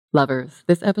Lovers,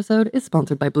 this episode is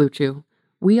sponsored by Blue Chew.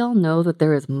 We all know that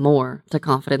there is more to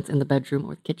confidence in the bedroom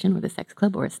or the kitchen or the sex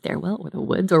club or a stairwell or the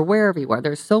woods or wherever you are.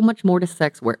 There's so much more to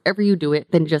sex wherever you do it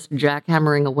than just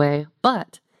jackhammering away.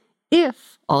 But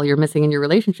if all you're missing in your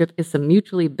relationship is some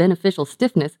mutually beneficial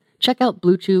stiffness, check out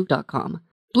BlueChew.com.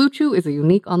 Blue Chew is a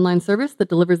unique online service that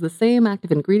delivers the same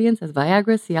active ingredients as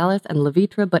Viagra, Cialis, and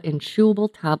Levitra, but in chewable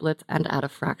tablets and at a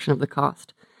fraction of the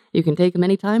cost. You can take them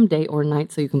anytime, day or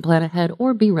night, so you can plan ahead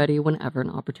or be ready whenever an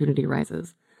opportunity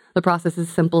arises. The process is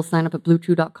simple. Sign up at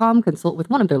BlueChew.com, consult with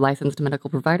one of their licensed medical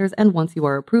providers, and once you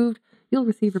are approved, you'll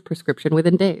receive a prescription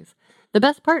within days. The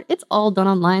best part, it's all done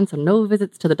online, so no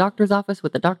visits to the doctor's office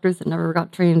with the doctors that never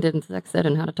got trained in sex ed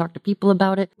and how to talk to people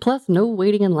about it, plus no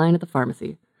waiting in line at the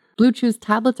pharmacy. Blue Chew's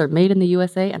tablets are made in the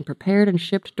USA and prepared and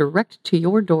shipped direct to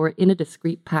your door in a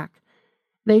discreet pack.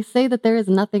 They say that there is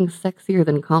nothing sexier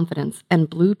than confidence, and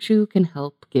Blue Chew can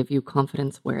help give you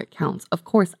confidence where it counts. Of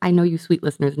course, I know you sweet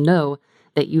listeners know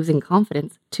that using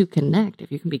confidence to connect,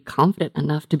 if you can be confident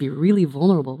enough to be really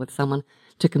vulnerable with someone,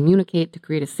 to communicate, to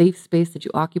create a safe space that you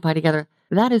occupy together,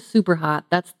 that is super hot.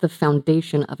 That's the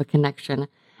foundation of a connection.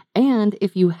 And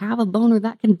if you have a boner,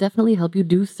 that can definitely help you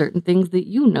do certain things that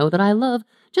you know that I love,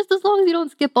 just as long as you don't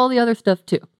skip all the other stuff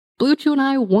too. Blue Chew and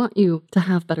I want you to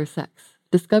have better sex.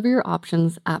 Discover your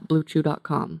options at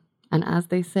BlueChew.com. And as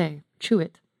they say, chew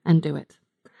it and do it.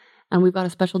 And we've got a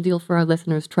special deal for our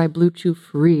listeners. Try Blue Chew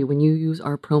free when you use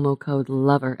our promo code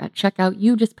LOVER. At checkout,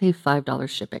 you just pay $5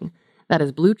 shipping. That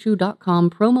is BlueChew.com,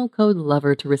 promo code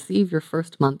LOVER to receive your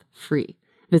first month free.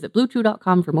 Visit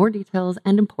BlueChew.com for more details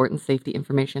and important safety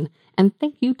information. And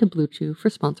thank you to Blue Chew for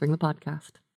sponsoring the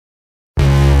podcast.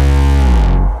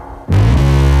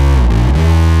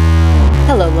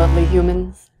 Hello, lovely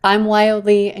humans. I'm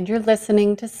Wyoh, and you're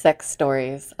listening to Sex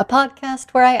Stories, a podcast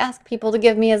where I ask people to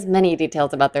give me as many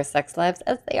details about their sex lives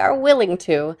as they are willing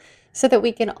to, so that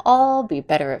we can all be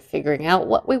better at figuring out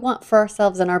what we want for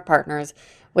ourselves and our partners,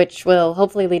 which will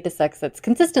hopefully lead to sex that's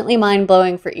consistently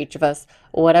mind-blowing for each of us,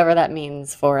 whatever that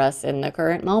means for us in the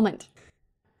current moment.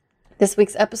 This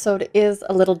week's episode is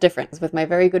a little different with my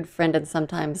very good friend and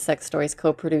sometimes Sex Stories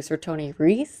co-producer Tony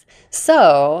Reese.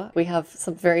 So we have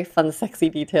some very fun, sexy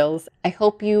details. I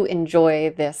hope you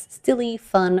enjoy this silly,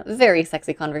 fun, very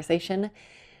sexy conversation.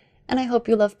 And I hope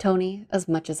you love Tony as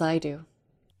much as I do.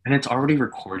 And it's already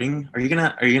recording? Are you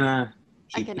gonna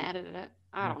I can edit it.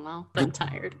 I don't know. I'm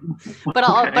tired. But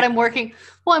I'm working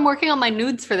on my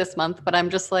nudes for this month, but I'm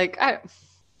just like I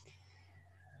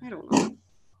don't know.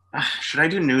 Should I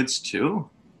do nudes too?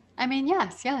 I mean,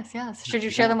 yes. Should you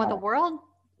share them with the world?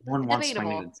 No one wants my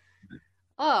nudes.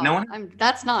 Oh, no one?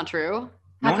 That's not true.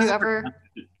 No Have you ever?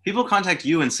 People contact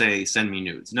you and say, send me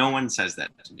nudes. No one says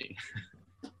that to me.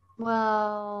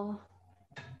 Well,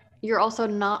 you're also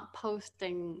not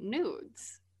posting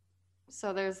nudes.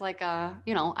 So there's like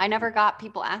I never got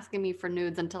people asking me for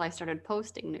nudes until I started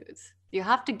posting nudes. You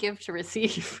have to give to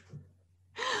receive.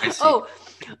 I see. Oh,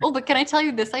 but can I tell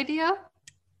you this idea?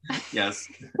 Yes.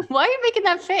 Why are you making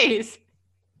that face?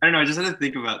 I don't know. I just had to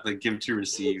think about the give to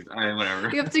receive. Whatever.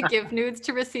 You have to give nudes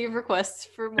to receive requests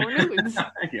for more nudes.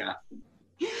 Yeah.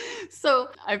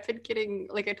 So I've been getting,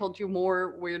 like I told you,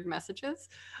 more weird messages,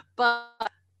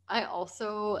 but I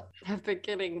also have been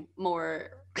getting more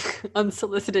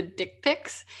unsolicited dick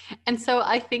pics. And so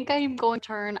I think I'm going to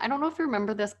turn, I don't know if you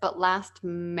remember this, but last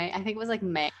May, I think it was like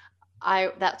May,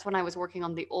 that's when I was working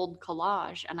on the old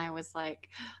collage, and I was like,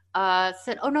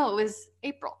 it was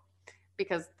April,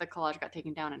 because the collage got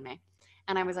taken down in May.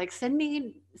 And I was like, send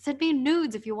me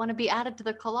nudes if you want to be added to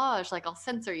the collage. Like, I'll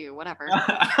censor you, whatever.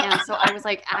 And so I was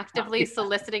like actively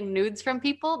soliciting nudes from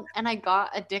people, and I got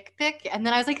a dick pic. And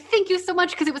then I was like, thank you so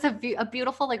much, because it was a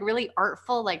beautiful, like really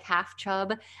artful, like half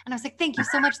chub. And I was like, thank you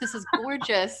so much. This is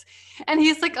gorgeous. And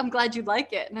he's like, I'm glad you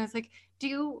like it. And I was like, do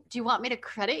you want me to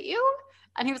credit you?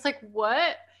 And he was like,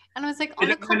 what? And I was like,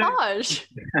 on a collage.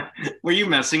 Were you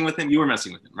messing with him? You were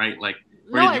messing with him, right? Like,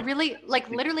 no, I really, like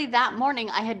literally that morning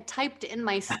I had typed in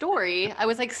my story. I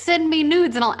was like, send me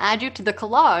nudes and I'll add you to the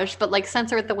collage, but like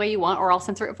censor it the way you want or I'll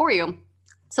censor it for you.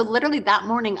 So literally that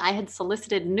morning I had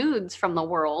solicited nudes from the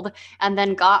world and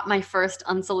then got my first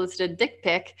unsolicited dick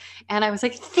pic. And I was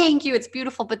like, thank you, it's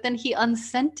beautiful. But then he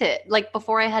unsent it like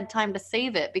before I had time to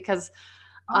save it, because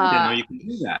I didn't know you can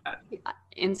do that.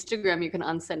 Instagram, you can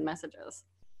unsend messages.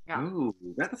 Yeah. Oh,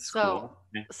 that's cool.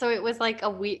 So it was like a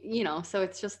week, so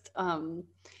it's just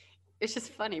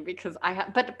funny because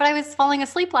but I was falling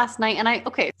asleep last night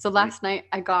and last night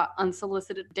I got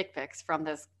unsolicited dick pics from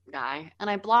this guy and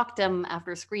I blocked him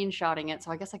after screenshotting it.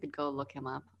 So I guess I could go look him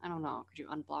up. I don't know. Could you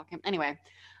unblock him? Anyway,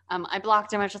 I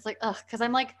blocked him. I was just like, ugh, because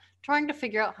I'm like trying to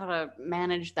figure out how to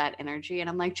manage that energy. And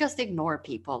I'm like, just ignore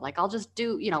people. Like, I'll just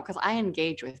do, because I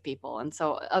engage with people. And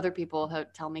so other people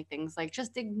tell me things like,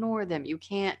 just ignore them. You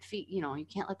can't you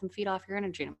can't let them feed off your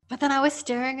energy. But then I was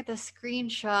staring at the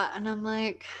screenshot and I'm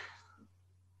like,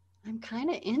 I'm kind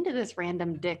of into this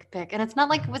random dick pic. And it's not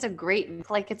like it was a great,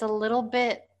 like, it's a little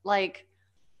bit like,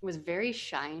 it was very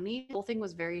shiny. The whole thing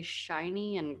was very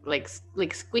shiny and like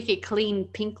squeaky clean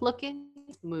pink looking,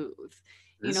 smooth.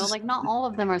 This is Like not all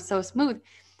of them are so smooth.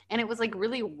 And it was like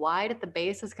really wide at the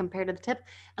base as compared to the tip.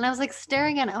 And I was like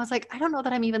staring at it. I was like, I don't know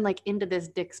that I'm even like into this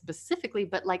dick specifically,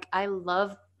 but like I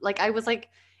love, like I was like,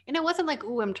 and it wasn't like,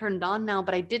 ooh, I'm turned on now,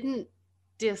 but I didn't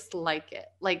dislike it.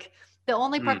 Like the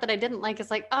only part mm, that I didn't like is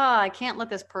like, I can't let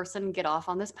this person get off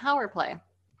on this power play.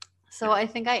 So yeah. I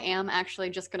think I am actually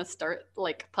just going to start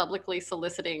like publicly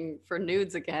soliciting for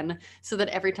nudes again so that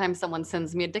every time someone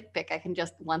sends me a dick pic, I can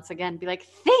just once again be like,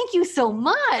 thank you so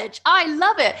much. I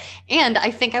love it. And I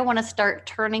think I want to start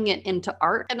turning it into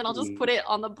art and then I'll just put it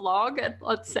on the blog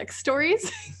on sex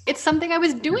stories. It's something I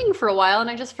was doing for a while and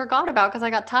I just forgot about because I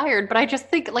got tired. But I just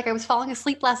think like I was falling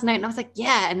asleep last night and I was like,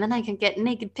 yeah. And then I can get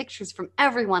naked pictures from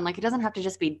everyone. Like it doesn't have to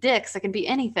just be dicks. It can be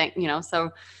anything,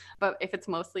 so. But if it's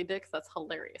mostly dicks, that's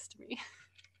hilarious to me.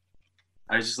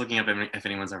 I was just looking up if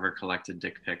anyone's ever collected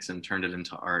dick pics and turned it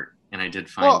into art, and I did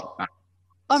find Well,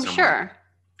 I'm someone. sure.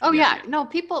 Oh Yeah, yeah, no,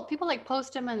 people like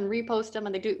post them and repost them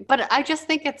and they do. But I just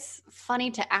think it's funny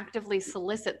to actively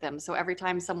solicit them. So every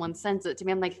time someone sends it to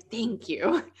me, I'm like, thank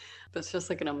you. That's just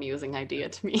like an amusing idea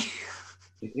to me.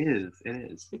 it is.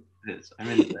 It is. It is. I'm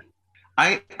into it.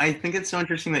 I think it's so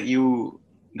interesting that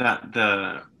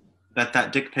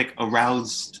dick pic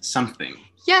aroused something.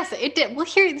 Yes, it did. Well,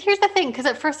 here's the thing. Because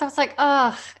at first I was like,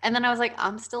 ugh. And then I was like,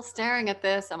 I'm still staring at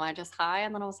this. Am I just high?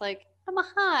 And then I was like, I'm a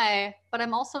high. But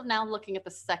I'm also now looking at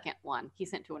the second one. He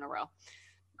sent two in a row.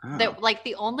 Oh, That like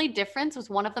the only difference was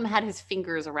one of them had his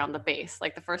fingers around the base.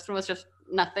 Like the first one was just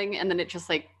nothing. And then it just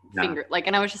like yeah. finger. Like,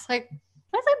 and I was just like,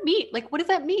 what does that mean? Like, what does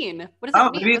that mean? What does Oh,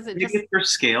 it mean? maybe Was it maybe just it's your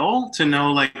scale to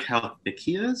know like how thick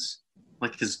he is,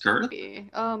 like his girth. maybe?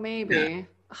 Oh, Yeah, maybe.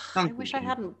 Ugh, I wish I something.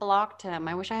 hadn't blocked him.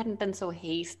 I wish I hadn't been so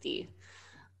hasty.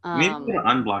 Maybe you Um, can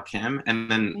unblock him, and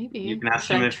then you Maybe. can ask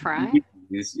Should him I if try?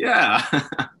 he's yeah.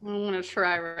 I'm gonna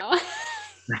try right now.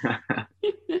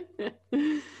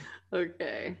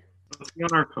 Okay. Let's be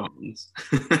on our phones.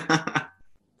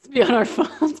 Let's be on our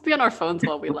phones. Let's be on our phones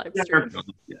while we live Yeah, our stream.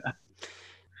 phones, yeah.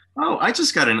 Oh, I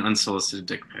just got an unsolicited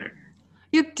dick pic.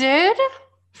 You did?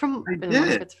 From I I wonder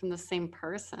if did. it's from the same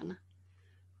person.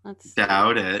 Let's see.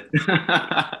 Doubt it.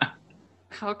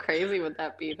 How crazy would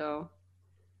that be though?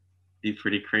 Be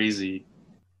pretty crazy.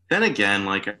 Then again,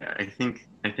 like I think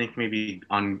maybe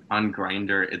on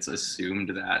Grinder, it's assumed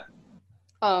that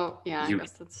Oh, yeah, I you.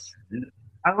 guess that's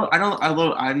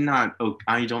Although I'm not. Oh,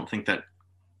 I don't think that.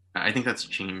 I think that's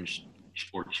changed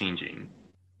or changing.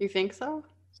 you think so?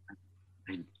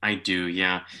 I do,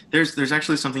 yeah. There's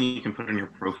actually something you can put on your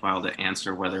profile to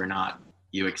answer whether or not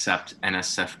you accept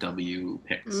NSFW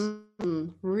pics.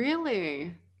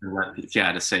 Really?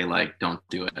 Yeah, to say like don't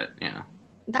do it, yeah,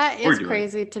 That or is do it,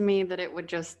 crazy to me that it would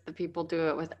just the people do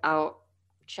it without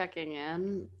checking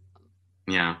in.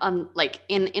 yeah. Like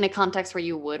in a context where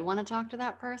you would want to talk to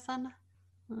that person.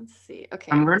 Let's see. I'm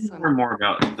Okay, learning so more and more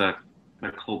about the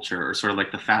culture or sort of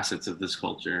like the facets of this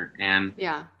culture,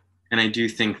 yeah. and I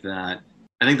think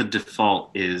the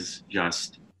default is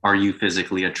just are you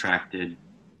physically attracted?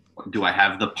 Do I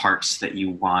have the parts that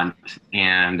you want?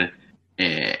 And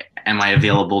am I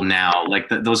available now? Like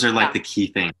those are like Yeah. the key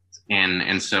things.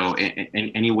 And so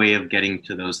any way of getting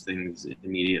to those things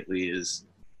immediately is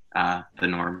the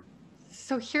norm.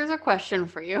 So here's a question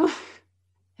for you.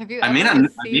 Have you I may ever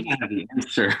not received have the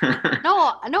answer.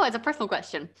 No, it's a personal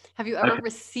question. Have you ever Okay.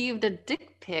 received a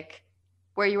dick pic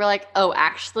where you were like, "Oh,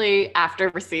 actually, after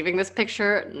receiving this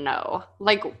picture, no."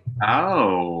 Like, do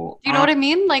Oh, you know what I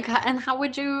mean? Like, and how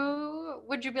would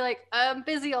you be like, "I'm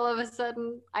busy all of a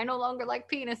sudden. I no longer like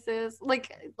penises."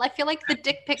 Like, I feel like the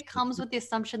dick pic comes with the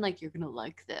assumption like you're going to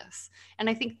like this. And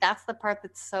I think that's the part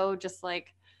that's so just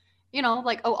like,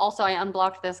 like, oh, also I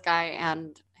unblocked this guy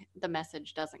and the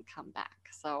message doesn't come back.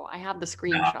 So I have the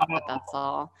screenshot, but that's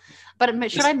all.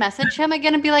 But should I message him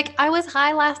again and be like, I was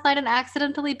high last night and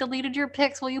accidentally deleted your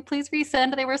pics. Will you please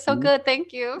resend? They were so good.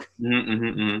 Thank you.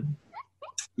 mm-hmm.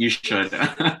 You should.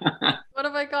 What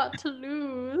have I got to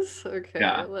lose? Okay,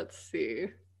 Yeah. let's see.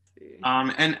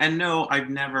 And no, I've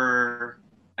never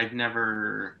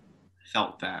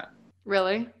felt that.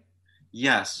 Really?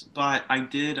 Yes, but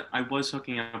I was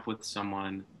hooking up with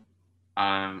someone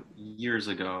years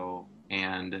ago,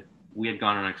 and we had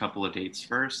gone on a couple of dates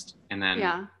first, and then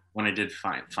Yeah. when I did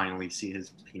finally see his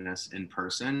penis in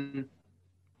person,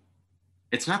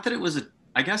 it's not that it was a.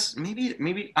 I guess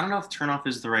maybe I don't know if turn off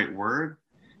is the right word,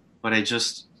 but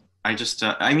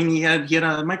I mean he had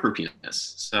a micro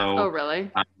penis, Oh, so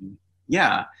really?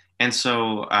 yeah, and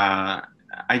so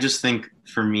I just think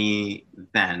for me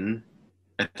then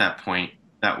at that point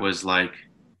that was like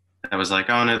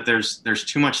oh no, there's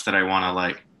too much that I want to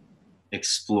like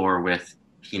explore with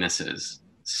penises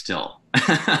still.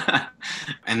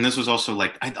 And this was also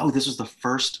like, this was the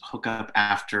first hookup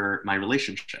after my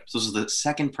relationship. So this was the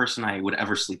second person I would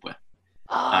ever sleep with.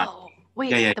 Uh, Oh, yeah,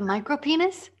 wait, yeah, the micro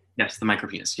penis? yes, the micro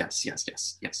penis. Yes, yes,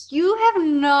 yes, yes. You have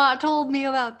not told me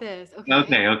about this.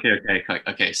 Okay.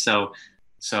 Okay. So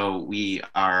we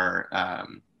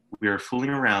were fooling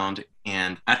around,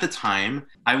 and at the time,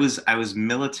 I was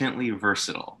militantly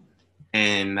versatile,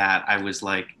 in that I was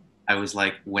like,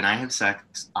 when I have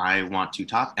sex, I want to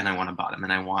top and I want to bottom,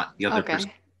 and I want the other person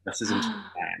Okay. just as into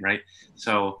I am, right?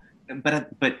 So,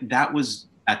 but that was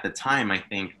at the time. I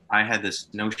think I had this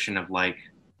notion of like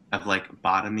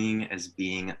bottoming as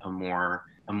being a more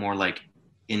like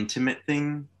intimate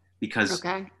thing, because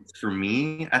Okay. for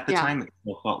me at the Yeah. time it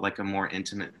still felt like a more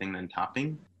intimate thing than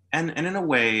topping. And in a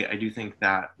way I do think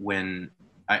that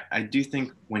I do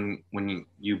think when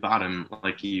you bottom,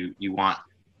 like you want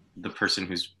the person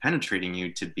who's penetrating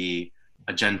you to be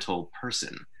a gentle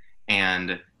person.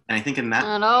 And I think in that.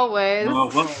 Not always.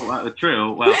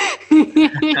 True. Well,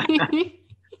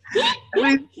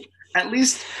 at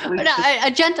least at No,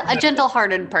 least a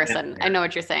gentle-hearted person. I know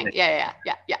what you're saying. Yeah.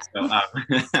 so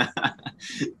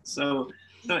so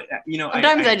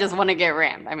Sometimes I just want to get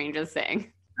rammed. I mean, just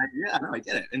saying. yeah, no, I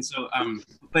get it. And so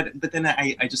but then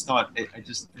I just thought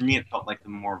for me it felt like the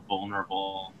more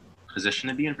vulnerable position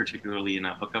to be in, particularly in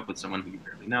a hookup with someone who you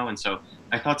barely know. And so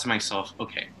I thought to myself,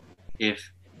 okay, if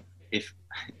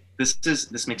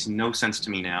this makes no sense to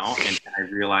me now, and I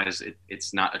realize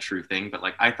it's not a true thing, but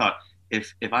like I thought,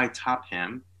 if I top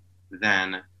him,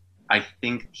 then I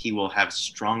think he will have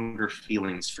stronger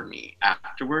feelings for me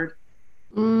afterward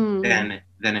Mm.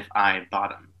 than if I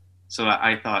bottom. So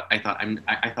I thought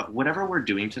whatever we're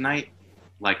doing tonight,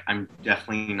 like I'm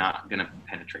definitely not gonna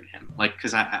penetrate him. Like,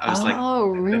 because I was like,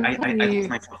 Oh, I thought to really?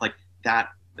 myself like that.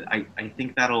 I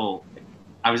think that'll.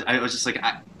 I was just like,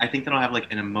 I think that'll have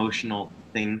like an emotional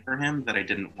thing for him that I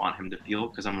didn't want him to feel,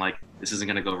 because I'm like, this isn't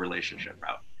gonna go relationship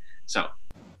route. So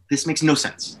this makes no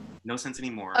sense. No sense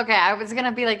anymore. Okay, I was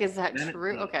gonna be like, is that Then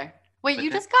true? Okay. Wait, but you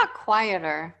then just got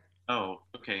quieter. oh,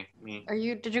 okay. Me.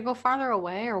 Did you go farther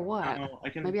away or what? I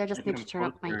can. Maybe I just need to Come turn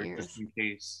up my closer just ears. in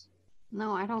case.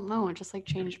 No, I don't know. It just like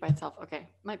changed by itself. Okay.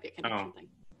 Might be a connection Oh, thing.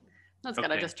 That's good.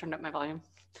 I okay. just turned up my volume.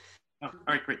 Oh, all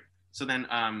right, great. So then,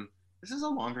 this is a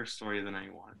longer story than I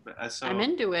want, but I'm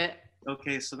into it.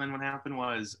 okay. So then, what happened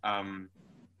was,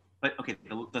 but okay,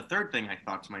 the third thing I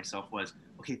thought to myself was,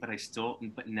 okay,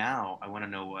 but now I want to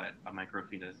know what a micro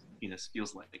penis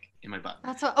feels like in my butt.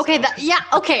 That's what, okay.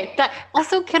 Okay. That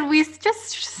also, can we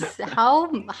just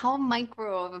how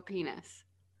micro of a penis?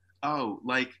 Oh,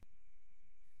 like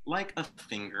a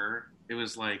finger. It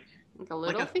was like Like a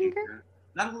little finger?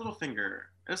 not a little finger.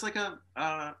 It was like a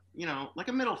like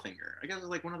a middle finger. I guess it was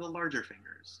like one of the larger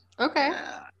fingers. Okay.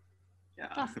 Yeah.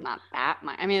 That's not that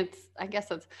much. I mean, I guess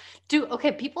it's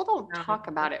okay, people don't No, talk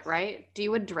about it, right? Do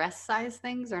you address size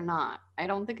things or not? I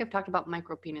don't think I've talked about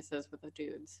micro penises with the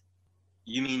dudes.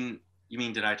 You mean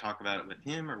did I talk about it with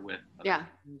him or with other Yeah.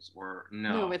 friends, or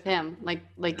No, no? with him. Like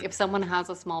if someone has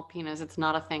a small penis, it's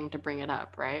not a thing to bring it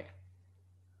up, right?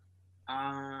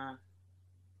 I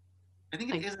think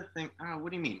it Like, is a thing.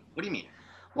 What do you mean? What do you mean?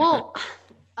 well,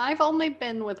 I've only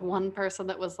been with one person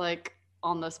that was like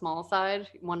on the small side.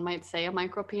 One might say a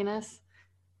micro penis.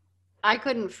 I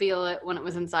couldn't feel it when it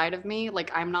was inside of me.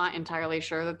 Like, I'm not entirely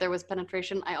sure that there was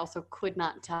penetration. I also could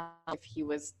not tell if he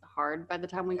was hard by the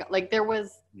time we got, like, there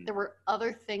were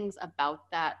other things about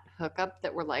that hookup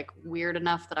that were like weird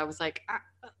enough that I was like,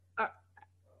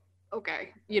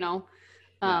 okay,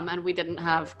 and we didn't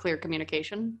have clear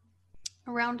communication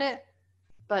around it.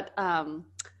 But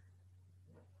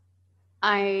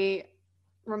I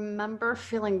remember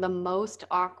feeling the most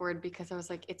awkward because I was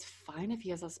like, it's fine if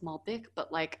he has a small dick,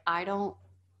 but like, am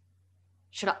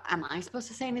I supposed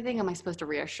to say anything? Am I supposed to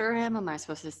reassure him? Am I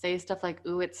supposed to say stuff like,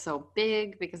 ooh, it's so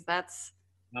big? Because that's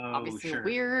obviously Sure.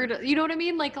 weird. You know what I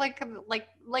mean? Like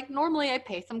normally I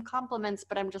pay some compliments,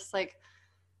 but I'm just like,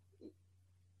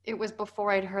 it was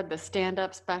before I'd heard the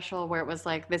stand-up special where it was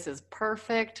like, this is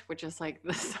perfect, which is like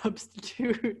the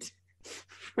substitute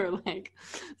for like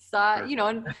size,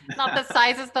 and not that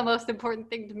size is the most important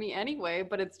thing to me anyway,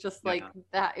 but it's just like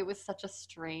that it was such a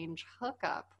strange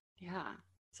hookup. Yeah.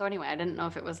 So anyway, I didn't know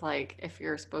if it was like if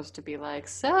you're supposed to be like,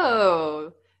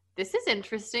 so this is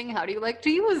interesting. How do you like to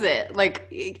use it?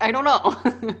 Like, I don't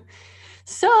know.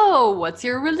 So, what's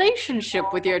your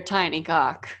relationship with your tiny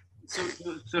cock? So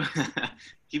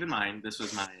keep in mind, this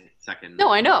was my second.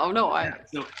 No, I know. No, Yeah.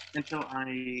 So I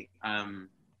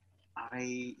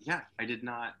did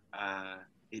not.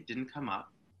 It didn't come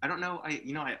up. I don't know.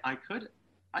 I could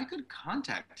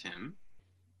contact him.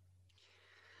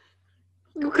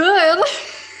 you could.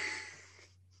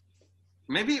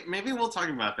 Maybe we'll talk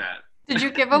about that Did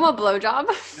you give him a blowjob?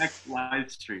 next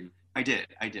live stream. I did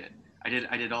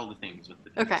all the things with the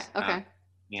Okay, penis. okay.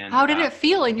 And How did it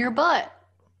feel in your butt?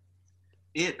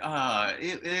 it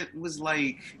was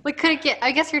like, Like, could it get?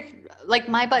 I guess you're like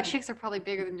my butt cheeks are probably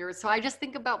bigger than yours, so I just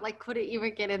think about like, could it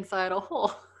even get inside a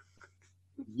hole?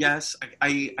 yes,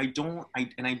 I don't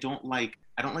like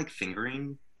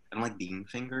fingering. I don't like being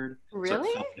fingered.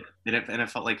 Really? So it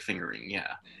felt like fingering,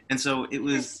 yeah. And so it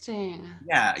was, Interesting.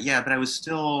 yeah. But I was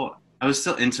still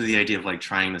into the idea of like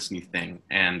trying this new thing,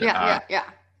 and Yeah.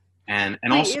 and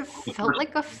Wait, also it felt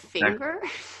like a finger?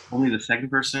 only the second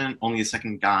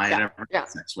guy Yeah, I'd ever yeah. had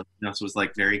sex with. So it was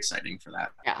like very exciting for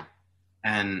that. Yeah.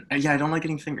 And yeah, I don't like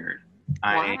getting fingered.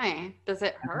 Why? Does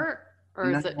it hurt?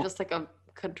 Or is it No, just like a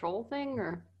control thing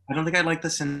or I don't think I like the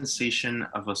sensation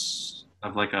of I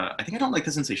think I don't like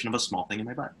the sensation of a small thing in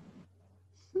my butt.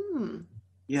 hmm.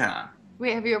 Yeah.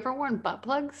 Wait, have you ever worn butt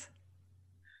plugs?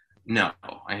 No,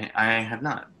 I have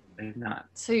not. I have not.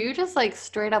 So you just like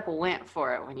straight up went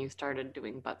for it when you started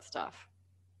doing butt stuff.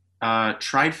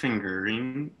 Tried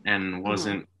fingering and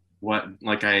wasn't what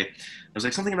like I was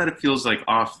like something about it feels like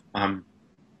off.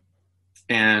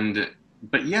 And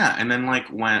but yeah, and then like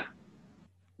went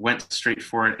straight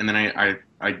for it, and then I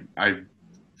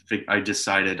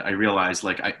realized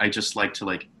like I just like to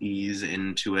like ease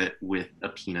into it with a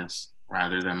penis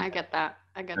rather than I get that.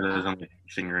 I get rather that. than like,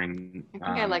 fingering. I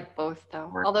think I like both though.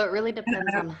 or- Although it really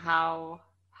depends on how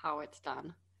it's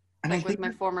done. And I Like with think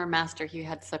my former master, he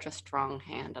had such a strong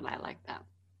hand and I like that.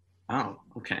 oh,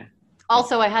 okay.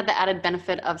 Also, I had the added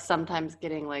benefit of sometimes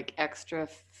getting like extra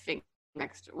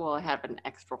well, I have an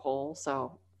extra hole,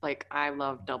 so like I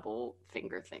love double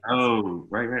finger things. Oh,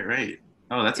 right.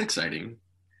 Oh, that's exciting.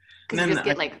 Because you just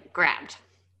get like grabbed.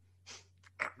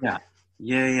 Yeah.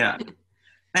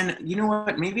 And you know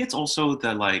what? Maybe it's also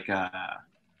the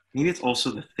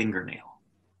fingernail.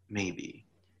 Maybe.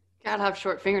 Gotta have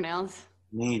short fingernails.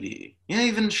 Maybe. Yeah,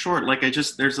 even short. Like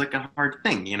there's like a hard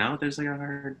thing, you know? There's like a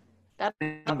hard That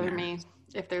thing bother there. me.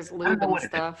 If there's don't lube know and what it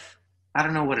is. stuff. I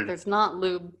don't know what If it is. there's not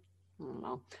lube, I don't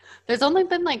know. There's only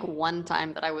been like one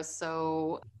time that I was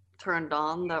so turned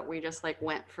on that we just like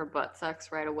went for butt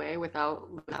sex right away without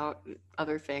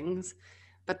other things.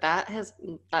 But that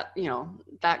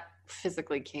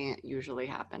physically can't usually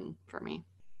happen for me.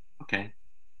 Okay.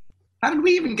 How did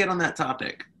we even get on that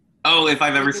topic? Oh, if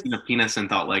I've ever seen a penis and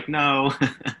thought like, no.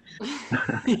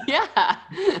 Yeah.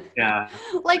 Yeah.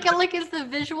 Like is the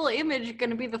visual image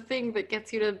going to be the thing that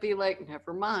gets you to be like,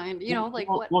 never mind, like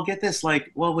well, what? well, get this.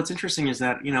 Like, well, what's interesting is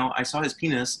that I saw his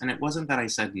penis, and it wasn't that I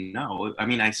said no. I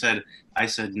mean, I said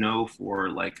no for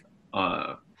like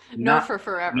No not for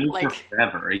forever. no Like for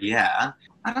forever. Yeah,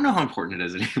 I don't know how important it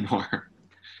is anymore.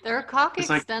 there are cock It's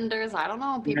like extenders. I don't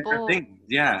know. different things.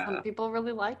 Yeah. Some people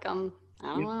really like them. I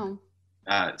don't know.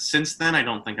 Since then, I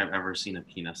don't think I've ever seen a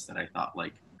penis that I thought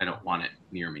like I don't want it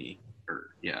near me.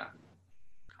 Or yeah,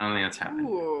 I don't think that's happened.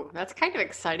 Ooh, that's kind of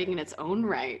exciting in its own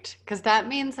right. Because that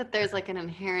means that there's like an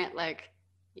inherent like,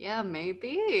 yeah,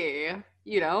 maybe,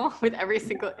 with every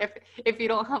single if you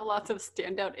don't have lots of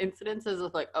standout incidences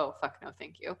of like, oh fuck no,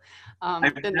 thank you.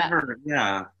 I've Then never.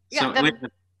 Yeah. yeah, So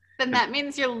then that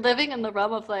means you're living in the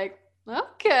realm of like,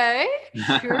 okay,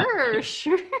 sure.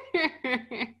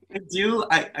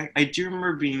 I do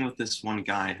remember being with this one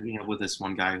guy who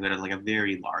had like a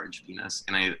very large penis,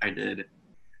 and I did,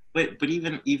 but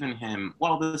even him,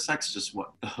 well, the sex just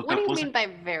the hookup What do you wasn't mean by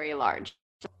very large?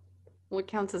 What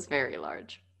counts as very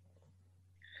large?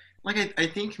 like I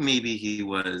think maybe he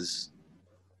was.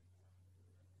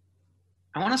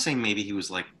 I want to say maybe he was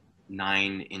like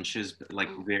 9 inches, but like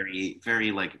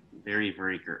very like very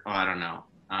oh, I don't know.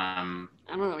 I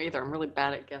don't know either. I'm really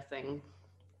bad at guessing.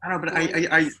 I don't know,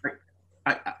 but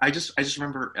I just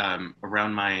remember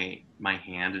around my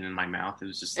hand and in my mouth it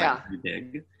was just like pretty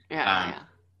big. Yeah.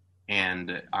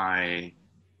 And I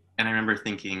remember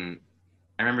thinking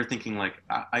like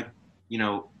I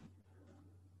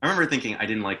remember thinking I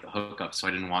didn't like the hookup, so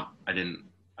I wouldn't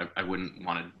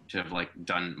want to have like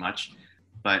done much.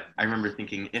 But I remember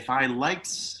thinking if I liked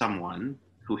someone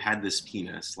who had this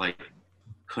penis, like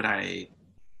could I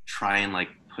try and like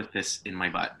put this in my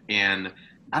butt? And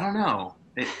I don't know.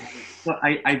 But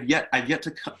I've yet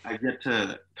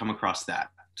to come across that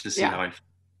to see Yeah. how I.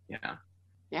 Yeah.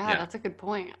 Yeah, that's a good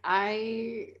point.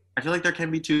 I feel like there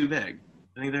can be too big.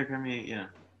 I think there can be. Yeah.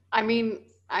 I mean,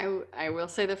 I will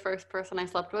say the first person I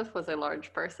slept with was a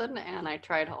large person, and I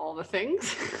tried all the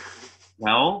things.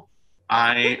 Well,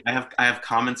 I have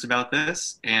comments about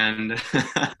this, and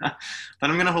but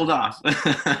I'm gonna hold off.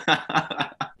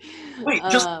 Wait,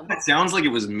 just it sounds like it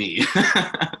was me.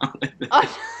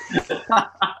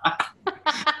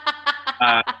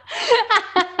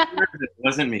 It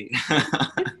wasn't me.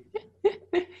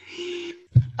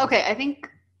 Okay, I think.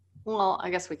 Well, I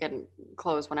guess we can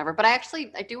close whenever. But I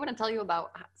do want to tell you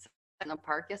about in the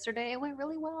park yesterday. It went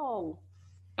really well.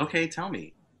 Okay, tell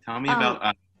me. Tell me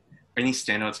about any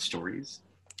standout stories.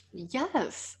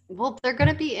 Yes. Well, they're going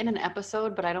to be in an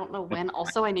episode, but I don't know when.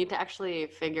 Also, I need to actually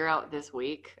figure out this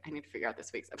week. I need to figure out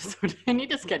this week's episode. I need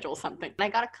to schedule something. And I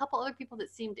got a couple other people that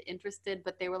seemed interested,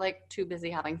 but they were like too busy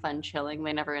having fun chilling.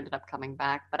 They never ended up coming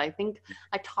back. But I think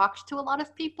I talked to a lot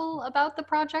of people about the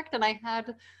project, and I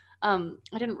had I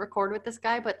didn't record with this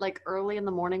guy, but like early in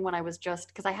the morning when I was just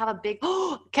because I have a big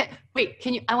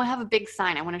can you I want to have a big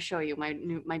sign. I want to show you my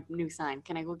new sign.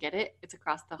 Can I go get it? It's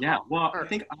across the hall. Well, I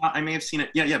think I may have seen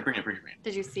it. Yeah, bring it.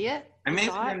 Did you see it? I may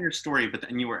have seen it in your story, but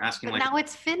then you were asking but now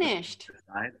it's finished.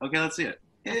 Okay, let's see it.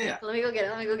 Yeah. Let me go get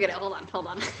it. Hold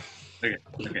on.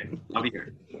 Okay. I'll be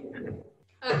here.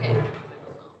 Okay.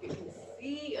 You can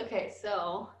see. Okay,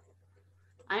 so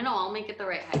I know I'll make it the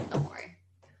right height. Don't worry.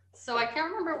 So I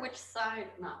can't remember which side.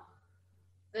 No,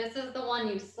 this is the one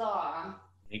you saw.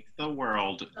 Make the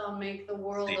world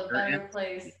a better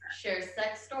place. Share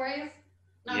sex stories.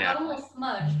 Now yeah. I got a little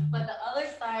smudged, but the other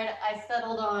side I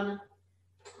settled on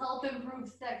help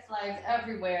improve sex lives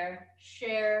everywhere.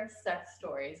 Share sex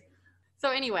stories. So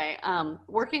anyway,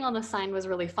 working on the sign was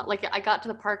really fun. Like I got to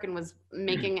the park and was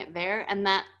making it there, and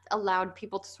that allowed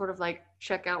people to sort of like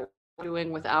check out what I'm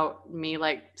doing without me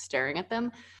like staring at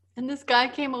them. And this guy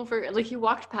came over, like he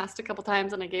walked past a couple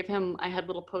times, and I had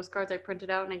little postcards I printed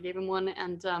out, and I gave him one,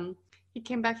 and he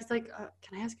came back, he's like,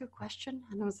 can I ask you a question?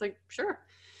 And I was like, sure.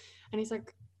 And he's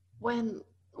like, when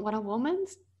a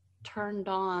woman's turned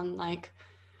on, like,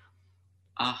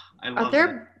 I love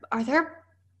are there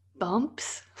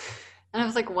bumps? And I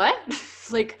was like, what?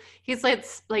 Like, he's like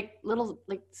little,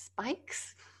 like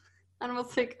spikes? And I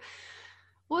was like,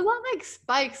 well, not like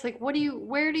spikes. Like, where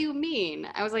do you mean?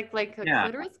 I was like the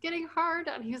clitoris getting hard?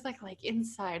 And he was like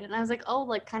inside. And I was like, oh,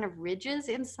 like kind of ridges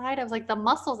inside. I was like, the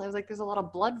muscles. I was like, there's a lot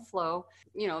of blood flow.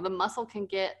 You know, the muscle can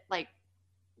get like,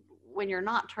 when you're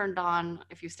not turned on,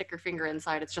 if you stick your finger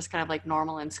inside, it's just kind of like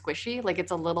normal and squishy. Like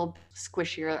it's a little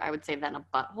squishier, I would say, than a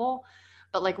butthole.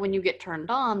 But like when you get turned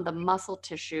on, the muscle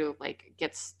tissue like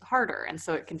gets harder. And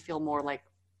so it can feel more like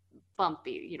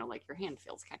bumpy, you know, like your hand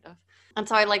feels kind of. And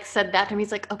so I like said that to him.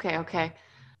 He's like, okay.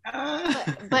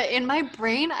 But in my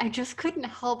brain, I just couldn't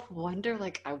help wonder,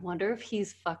 like, I wonder if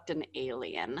he's fucked an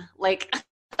alien. Like,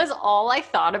 that's all I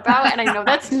thought about. And I know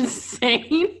that's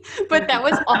insane, but that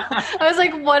was all. I was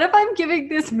like, what if I'm giving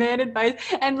this man advice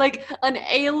and like an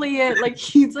alien, like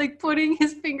he's like putting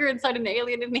his finger inside an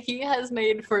alien and he has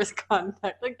made first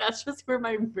contact. Like, that's just where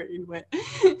my brain went.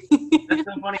 That's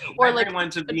so funny. Or like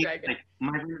went to be dragon.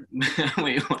 Like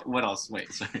wait, what else?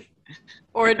 Wait, sorry.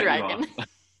 Or a dragon.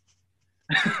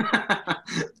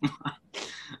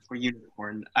 Or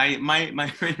unicorn.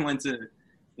 My brain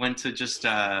went to just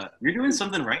you're doing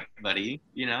something right, buddy,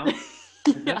 you know.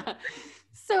 Yeah.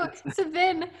 So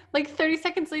then like 30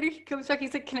 seconds later he comes back,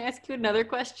 he's like, can I ask you another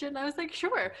question? I was like,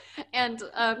 sure. And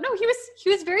no, he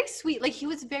was very sweet. Like he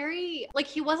was very like,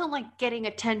 he wasn't like getting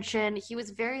attention, he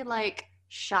was very like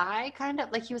shy kind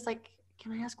of. Like he was like,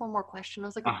 can I ask one more question? I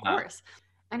was like, of course.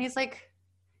 And he's like,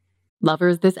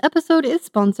 lovers, this episode is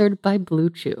sponsored by Blue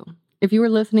Chew. If you are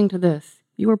listening to this,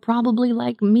 you are probably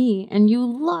like me and you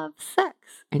love sex.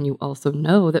 And you also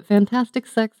know that fantastic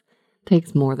sex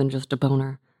takes more than just a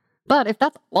boner. But if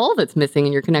that's all that's missing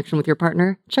in your connection with your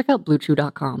partner, check out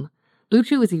BlueChew.com. Blue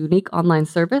Chew is a unique online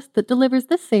service that delivers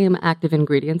the same active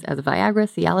ingredients as Viagra,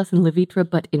 Cialis, and Levitra,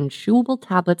 but in chewable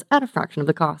tablets at a fraction of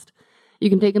the cost. You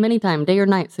can take them anytime, day or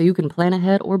night, so you can plan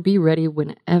ahead or be ready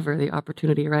whenever the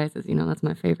opportunity arises. You know, that's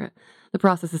my favorite. The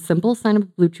process is simple. Sign up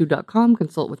at BlueChew.com,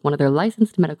 consult with one of their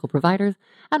licensed medical providers,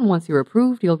 and once you're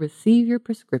approved, you'll receive your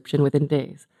prescription within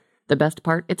days. The best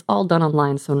part, it's all done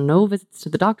online, so no visits to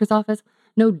the doctor's office,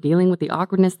 no dealing with the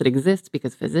awkwardness that exists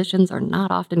because physicians are not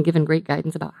often given great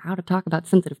guidance about how to talk about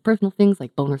sensitive personal things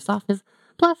like boner softness,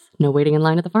 plus no waiting in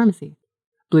line at the pharmacy.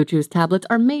 Blue Chew's tablets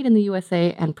are made in the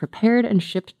USA and prepared and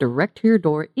shipped direct to your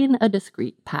door in a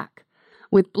discreet pack.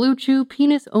 With Blue Chew,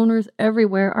 penis owners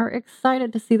everywhere are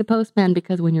excited to see the postman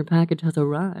because when your package has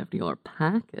arrived, your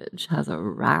package has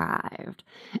arrived.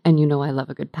 And you know I love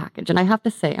a good package. And I have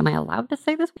to say, am I allowed to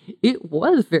say this? It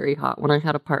was very hot when I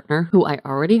had a partner who I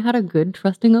already had a good,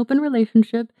 trusting, open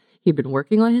relationship. He'd been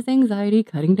working on his anxiety,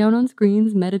 cutting down on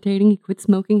screens, meditating, he quit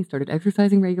smoking, he started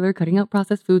exercising regular, cutting out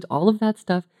processed foods, all of that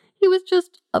stuff. He was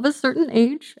just of a certain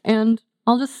age, and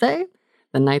I'll just say,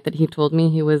 the night that he told me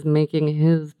he was making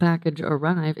his package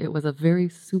arrive, it was a very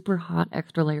super hot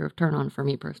extra layer of turn on for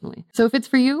me personally. So if it's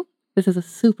for you, this is a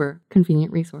super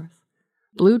convenient resource.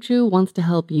 Blue Chew wants to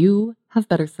help you have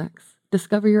better sex.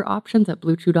 Discover your options at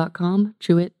bluechew.com,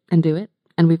 chew it and do it.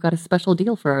 And we've got a special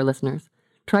deal for our listeners.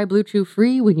 Try Blue Chew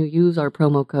free when you use our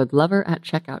promo code LOVER at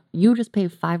checkout. You just pay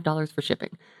 $5 for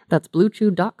shipping. That's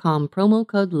bluechew.com, promo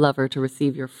code LOVER to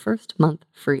receive your first month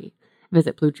free.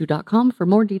 Visit bluechew.com for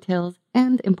more details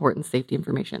and important safety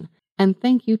information. And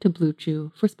thank you to Blue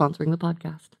Chew for sponsoring the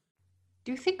podcast.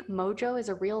 Do you think mojo is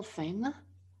a real thing?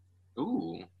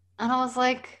 Ooh. And I was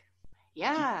like,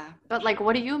 yeah, but like,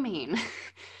 what do you mean?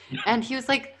 And he was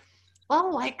like,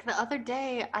 well, like the other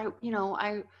day, I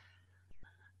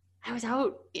was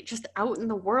just out in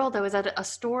the world. I was at a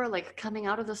store, like coming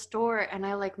out of the store, and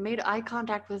I like made eye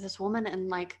contact with this woman, and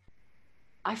like,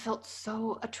 I felt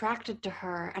so attracted to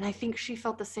her, and I think she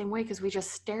felt the same way because we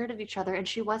just stared at each other, and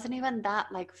she wasn't even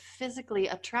that like physically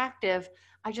attractive.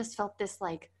 I just felt this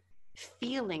like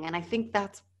feeling, and I think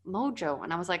that's mojo.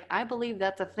 And I was like, I believe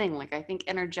that's a thing. Like, I think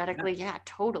energetically, yeah,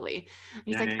 totally. And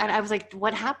he's and I was like,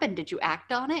 what happened? Did you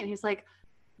act on it? And he's like,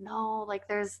 no, like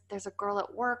there's a girl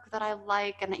at work that I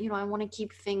like, and I want to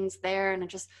keep things there, and I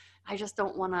just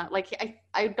don't want to, like,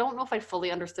 I don't know if I fully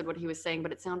understood what he was saying,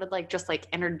 but it sounded like just like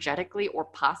energetically, or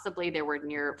possibly they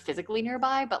were physically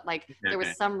nearby, but like there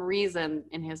was some reason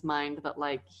in his mind that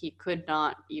like he could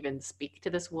not even speak to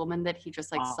this woman that he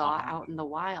just like saw out in the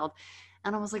wild.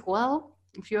 And I was like, well,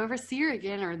 if you ever see her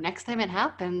again, or next time it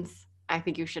happens, I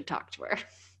think you should talk to her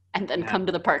and then come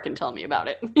to the park and tell me about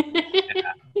it.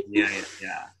 Yeah.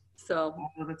 So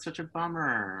that's such a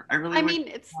bummer. I mean,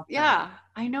 it's, yeah,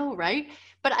 I know, right?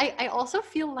 But I also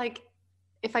feel like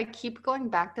if I keep going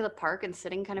back to the park and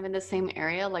sitting kind of in the same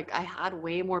area, like I had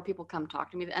way more people come talk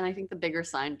to me, and I think the bigger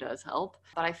sign does help.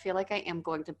 But I feel like I am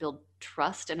going to build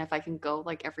trust, and if I can go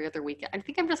like every other weekend, I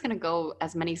think I'm just going to go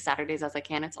as many Saturdays as I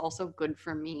can. It's also good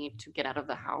for me to get out of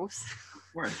the house.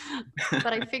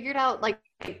 But I figured out like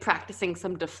practicing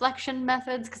some deflection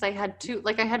methods, because I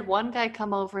had one guy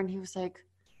come over and he was like,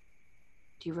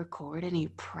 do you record any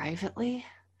privately?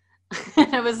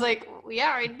 And I was like, well,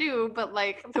 yeah, I do, but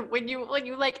like when you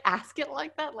like ask it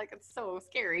like that, like it's so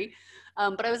scary.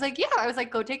 But I was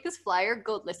like, go take this flyer,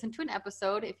 go listen to an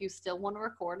episode. If you still want to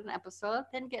record an episode,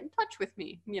 then get in touch with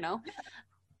me, Nice.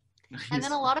 And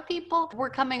then a lot of people were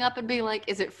coming up and being like,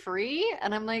 is it free?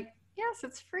 And I'm like, yes,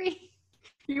 it's free.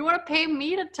 You want to pay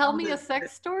me to tell me a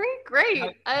sex story? Great.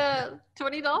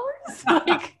 $20?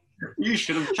 Like, you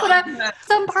should have tried that.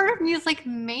 Some part of me is like,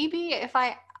 maybe if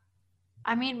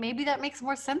maybe that makes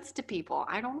more sense to people.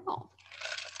 I don't know.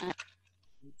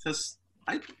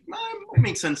 It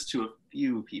makes sense to a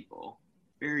few people.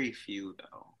 Very few,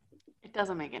 though. It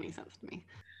doesn't make any sense to me.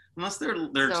 Unless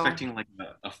they're expecting like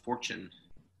a fortune.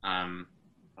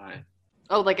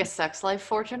 Like a sex life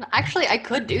fortune? Actually, I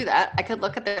could do that. I could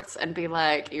look at this and be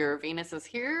like, your Venus is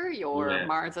here, your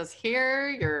Mars is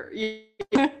here,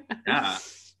 yeah.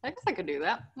 I guess I could do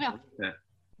that. Yeah. I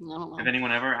don't know. If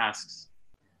anyone ever asks.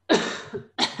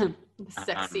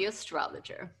 Sexy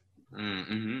astrologer.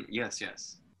 Yes.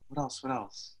 What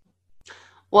else?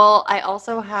 Well, I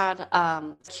also had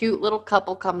a cute little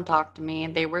couple come talk to me,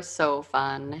 and they were so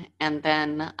fun. And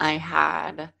then I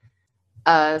had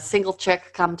a single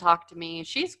chick come talk to me.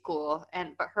 She's cool,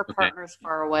 but her partner's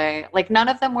far away. Like none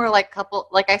of them were like couple.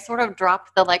 Like I sort of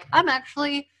dropped the like, I'm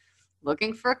actually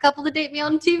looking for a couple to date me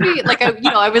on TV. Like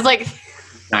I was like,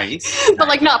 nice, but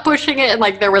like not pushing it, and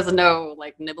like there was no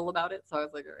like nibble about it. So I was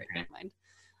like, all right, never mind.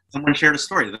 Someone shared a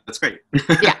story. That's great.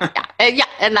 yeah,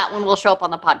 and that one will show up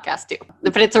on the podcast too.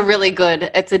 But it's a really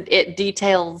good. It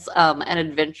details an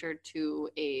adventure to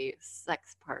a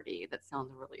sex party that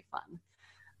sounds really fun.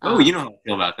 You know how I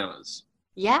feel about those.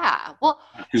 Yeah. Well,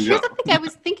 here's the thing I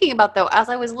was thinking about though, as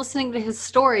I was listening to his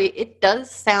story, it does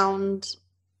sound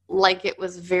like it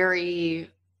was it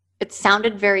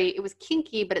was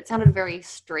kinky, but it sounded very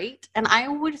straight. And I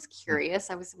was curious,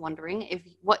 I was wondering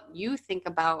what you think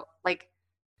about, like,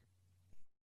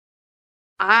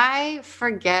 I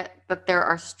forget that there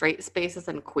are straight spaces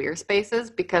and queer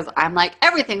spaces because I'm like,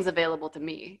 everything's available to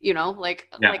me,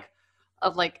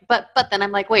 but then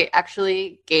I'm like, wait,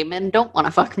 actually gay men don't want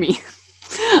to fuck me.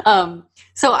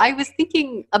 So I was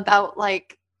thinking about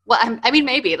like, well, I mean,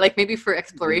 maybe for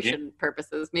exploration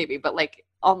purposes, maybe, but like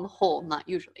on the whole, not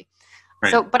usually.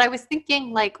 Right. So, but I was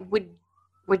thinking, like,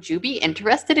 would you be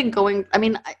interested in going? I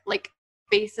mean, like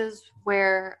spaces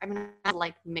where I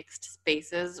like mixed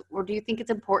spaces, or do you think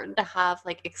it's important to have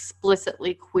like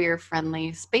explicitly queer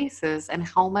friendly spaces? And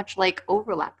how much like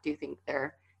overlap do you think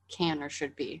there can or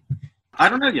should be? I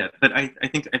don't know yet, but I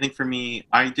think for me,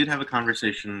 I did have a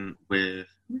conversation with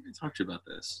who did I talk to about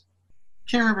this?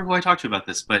 Can't remember who I talked to about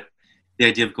this, but the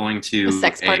idea of going to A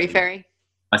sex party fairy.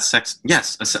 a sex,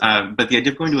 yes, but the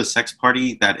idea of going to a sex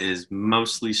party that is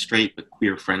mostly straight but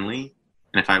queer friendly,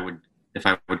 and if I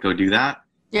would go do that,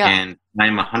 Yeah. and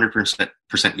I'm 100%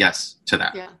 yes to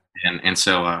that, Yeah. and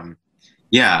so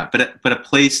yeah, but a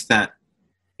place that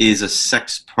is a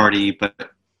sex party but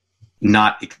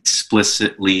not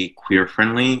explicitly queer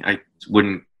friendly, I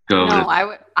wouldn't go. No,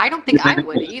 to, I don't think I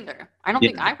would either. I don't Yeah.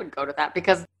 think I would go to that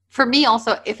because for me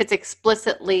also, if it's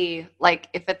explicitly like,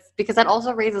 if it's because that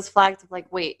also raises flags of like,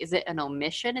 wait, is it an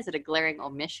omission? Is it a glaring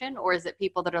omission? Or is it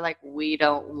people that are like, we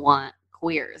don't want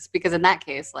queers? Because in that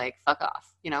case, like, fuck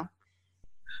off, you know?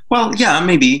 Well, yeah,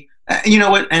 maybe. You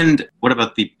know what? And what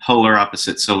about the polar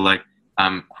opposite? So, like,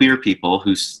 queer people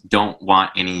who don't want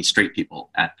any straight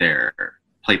people at their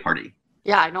play party.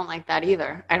 Yeah, I don't like that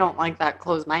either. I don't like that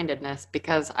closed-mindedness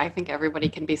because I think everybody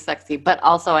can be sexy, but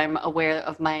also I'm aware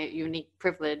of my unique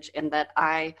privilege in that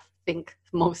I think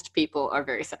most people are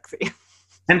very sexy.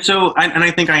 And so, and I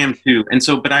think I am too. And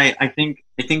so, but I think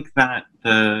that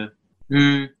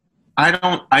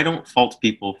I don't fault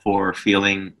people for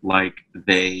feeling like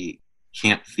they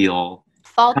can't feel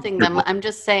Faulting them, comfortable. I'm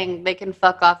just saying they can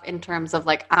fuck off in terms of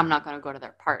like, I'm not going to go to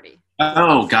their party.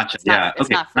 Oh, gotcha. It's not, Yeah. it's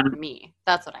Okay. not for me.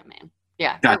 That's what I mean.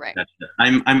 Yeah, Gotcha, you're right. Gotcha.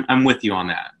 I'm with you on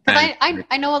that. Because And-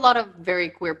 I know a lot of very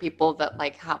queer people that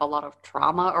like have a lot of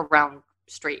trauma around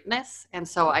straightness, and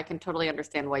so I can totally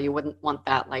understand why you wouldn't want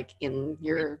that like in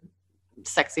your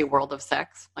sexy world of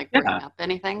sex, like bringing up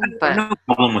anything. But no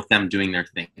problem with them doing their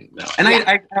thing though, and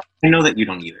Yeah. I know that you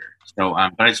don't either. So,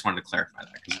 but I just wanted to clarify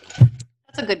that. 'Cause,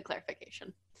 that's a good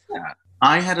clarification.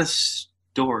 I had a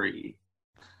story.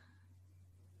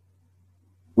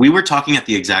 We were talking at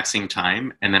the exact same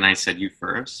time, and then I said you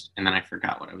first, and then I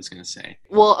forgot what I was going to say.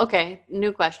 Well, okay,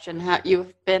 new question.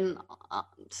 You've been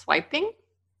swiping?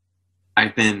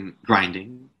 I've been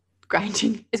grinding.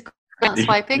 Grinding? Is not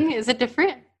swiping? Is it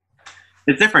different?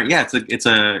 It's different. Yeah, it's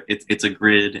a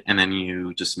grid, and then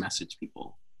you just message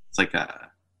people. It's like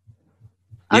a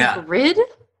Grid?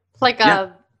 Like Yeah.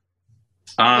 a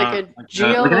like like an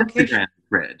geolocation? Instagram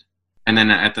grid, and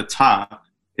then at the top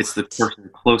it's the person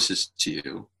closest to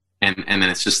you, and then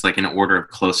it's just like an order of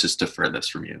closest to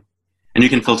furthest from you, and you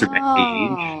can filter by age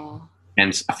Oh,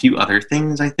 and a few other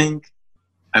things. I think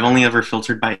I've only ever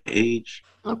filtered by age,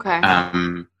 okay.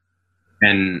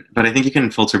 but I think you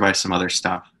can filter by some other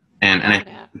stuff, and I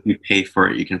think if you pay for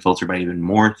it, you can filter by even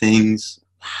more things.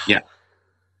 Yeah.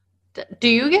 Do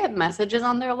you get messages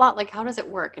on there a lot? Like, how does it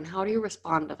work, and how do you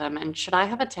respond to them? And should I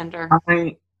have a Tinder?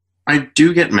 I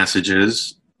do get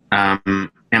messages, and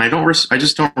I don't. I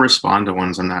just don't respond to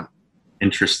ones I'm not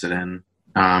interested in.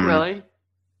 Really?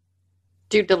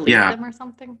 Do you delete them or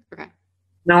something? Okay.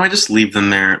 No, I just leave them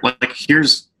there. Like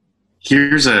here's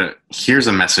a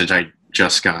message I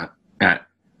just got at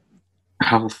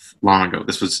how long ago?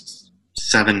 This was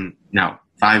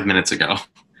 5 minutes ago.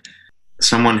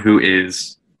 Someone who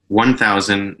is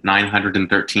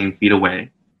 1,913 feet away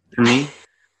from me.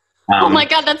 Oh my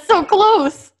god, that's so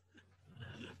close.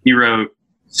 He wrote,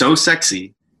 "So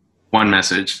sexy," one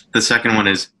message. The second one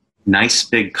is, "Nice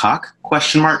big cock?"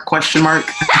 Question mark.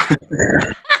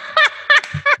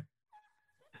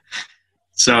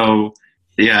 So,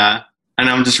 yeah. And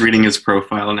I'm just reading his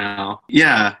profile now.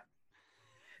 Yeah.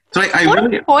 So what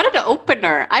an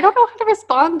opener. I don't know how to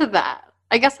respond to that.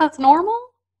 I guess that's normal?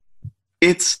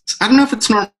 I don't know if it's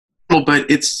normal, but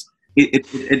it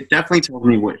definitely tells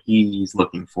me what he's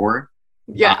looking for.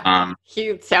 Yeah.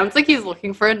 He sounds like he's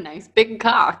looking for a nice big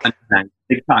cock. A nice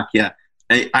big cock, yeah.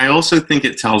 I also think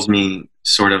it tells me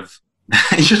sort of,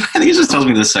 I think it just tells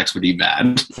me the sex would be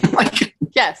bad. Like,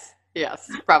 yes,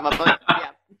 probably.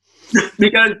 Yeah.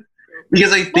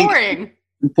 because I think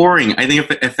boring. I think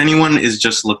if anyone is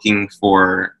just looking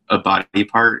for a body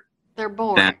part, they're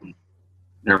boring. Then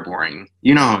they're boring.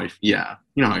 You know how I feel. I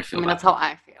mean, that's how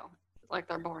I feel. Like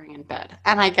they're boring in bed,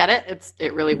 and I get it.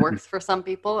 It really works for some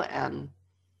people, and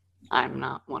I'm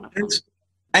not one of them.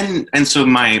 And so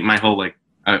my whole like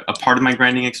a part of my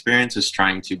grinding experience is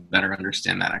trying to better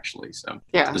understand that actually. So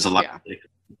there's a lot.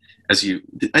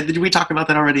 Did we talk about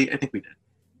that already? I think we did.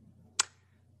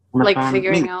 on the Like phone.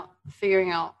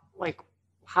 figuring out like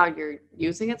how you're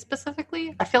using it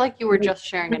specifically. I feel like you were just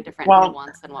sharing a different Well,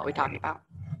 nuance than what we talked about.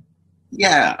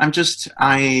 yeah,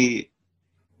 I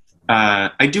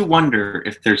do wonder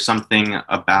if there's something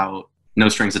about no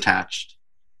strings attached,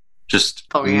 just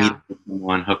Oh meet yeah.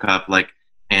 someone, hook up, like,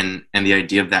 and the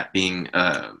idea of that being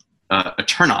a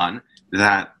turn on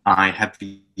that I have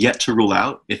yet to rule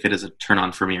out if it is a turn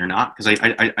on for me or not. Because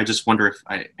I just wonder if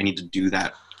I need to do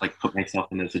that, like put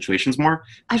myself in those situations more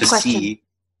I have to a question. see.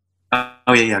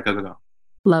 Oh yeah, go.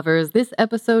 Lovers, this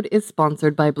episode is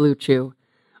sponsored by Blue Chew.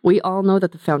 We all know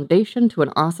that the foundation to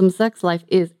an awesome sex life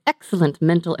is excellent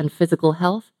mental and physical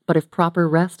health, but if proper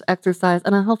rest, exercise,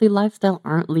 and a healthy lifestyle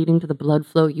aren't leading to the blood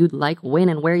flow you'd like when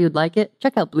and where you'd like it,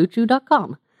 check out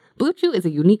BlueChew.com. Blue Chew is a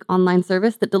unique online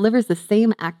service that delivers the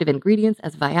same active ingredients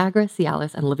as Viagra,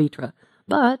 Cialis, and Levitra,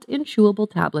 but in chewable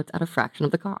tablets at a fraction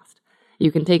of the cost.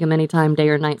 You can take them anytime, day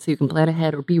or night, so you can plan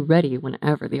ahead or be ready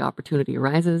whenever the opportunity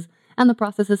arises, and the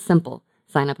process is simple.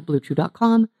 Sign up at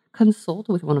BlueChew.com, consult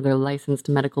with one of their licensed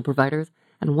medical providers,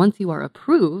 and once you are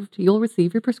approved, you'll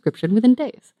receive your prescription within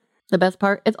days. The best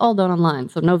part, it's all done online,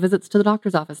 so no visits to the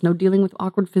doctor's office, no dealing with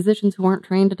awkward physicians who aren't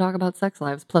trained to talk about sex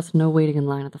lives, plus no waiting in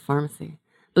line at the pharmacy.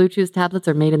 Blue Chew's tablets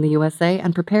are made in the USA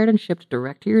and prepared and shipped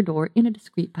direct to your door in a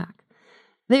discreet pack.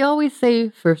 They always say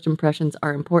first impressions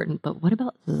are important, but what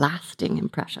about lasting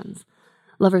impressions?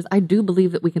 Lovers, I do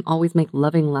believe that we can always make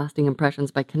loving, lasting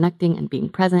impressions by connecting and being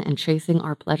present and chasing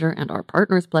our pleasure and our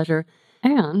partner's pleasure.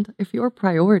 And if your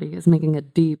priority is making a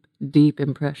deep, deep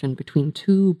impression between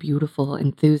two beautiful,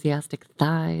 enthusiastic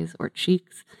thighs or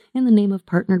cheeks in the name of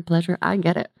partnered pleasure, I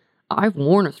get it. I've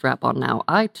worn a strap-on now.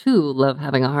 I, too, love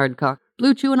having a hard cock.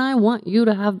 Blue Chew and I want you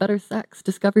to have better sex.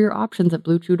 Discover your options at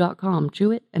BlueChew.com.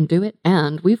 Chew it and do it.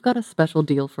 And we've got a special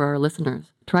deal for our listeners.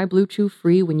 Try Blue Chew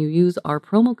free when you use our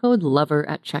promo code LOVER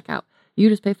at checkout. You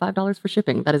just pay $5 for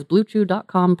shipping. That is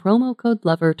BlueChew.com, promo code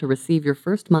LOVER to receive your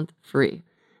first month free.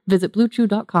 Visit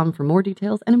BlueChew.com for more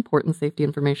details and important safety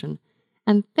information.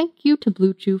 And thank you to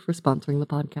Blue Chew for sponsoring the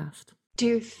podcast. Do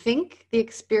you think the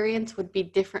experience would be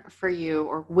different for you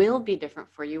or will be different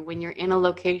for you when you're in a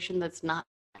location that's not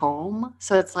home?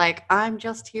 So it's like, I'm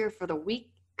just here for the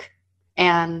week.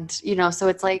 And, so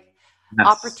it's like Yes.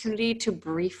 opportunity to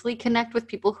briefly connect with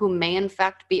people who may in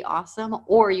fact be awesome,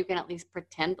 or you can at least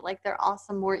pretend like they're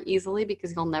awesome more easily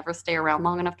because you'll never stay around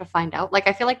long enough to find out. Like,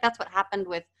 I feel like that's what happened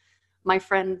with my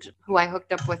friend who I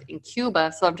hooked up with in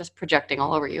Cuba. So I'm just projecting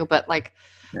all over you, but like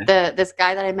this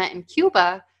guy that I met in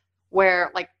Cuba,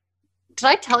 where like, did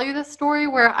I tell you this story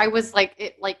where I was like,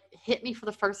 it like hit me for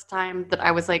the first time that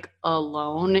I was like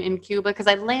alone in Cuba? Because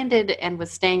I landed and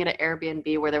was staying at an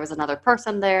Airbnb where there was another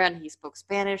person there and he spoke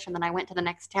Spanish. And then I went to the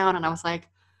next town and I was like,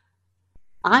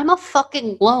 I'm a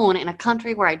fucking alone in a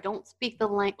country where I don't speak the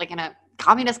language, like in a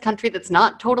communist country that's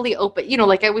not totally open.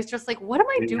 Like I was just like, what am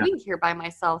I doing here by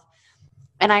myself?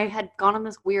 And I had gone on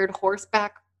this weird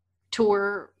horseback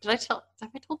tour. Have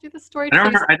I told you this story? I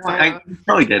don't remember. I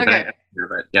probably did, Okay.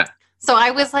 but yeah. So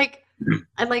I was like,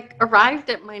 I like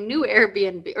arrived at my new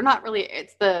Airbnb, or not really,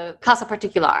 it's the Casa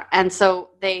Particular. And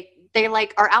so they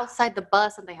like are outside the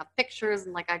bus and they have pictures,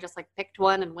 and like I just like picked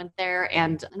one and went there,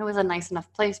 and it was a nice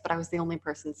enough place, but I was the only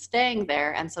person staying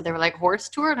there. And so they were like, horse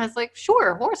tour, and I was like,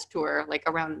 sure, horse tour, like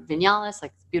around Vinales,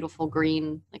 like beautiful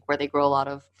green, like where they grow a lot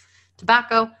of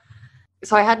tobacco.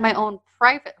 So I had my own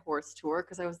private horse tour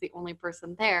because I was the only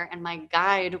person there, and my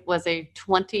guide was a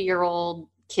 20-year-old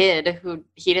kid who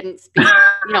he didn't speak,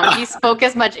 he spoke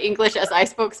as much English as I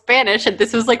spoke Spanish, and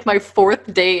this was like my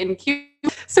 4th day in Cuba,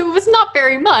 so it was not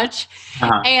very much.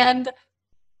 Uh-huh. And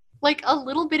like a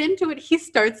little bit into it, he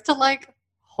starts to like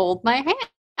hold my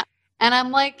hand, and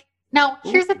I'm like, now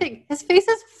here's the thing, his face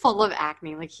is full of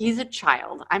acne, like he's a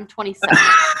child, I'm 27,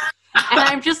 and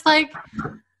I'm just like,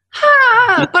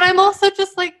 but I'm also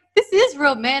just like, this is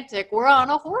romantic. We're on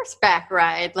a horseback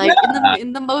ride, like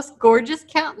in the most gorgeous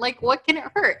count. Like, what can it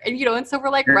hurt? And and so we're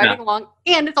like riding along,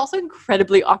 and it's also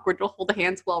incredibly awkward to hold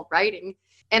hands while riding.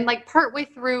 And like partway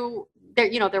through,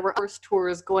 there were horse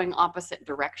tours going opposite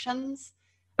directions.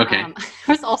 Okay. There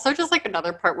was also just like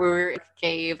another part where we were in a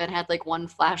cave and had like one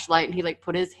flashlight, and he like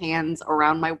put his hands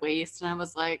around my waist, and I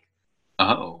was like,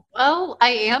 oh, well, I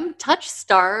am touch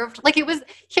starved. Like it was,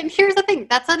 here's the thing.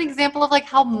 That's an example of like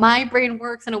how my brain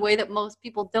works in a way that most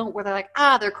people don't, where they're like,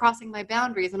 they're crossing my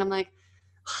boundaries. And I'm like,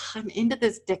 I'm into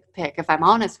this dick pic, if I'm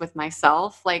honest with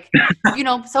myself. Like,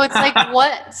 so it's like,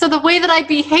 what? So the way that I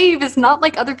behave is not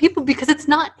like other people because it's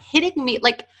not hitting me.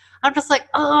 Like, I'm just like,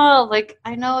 like,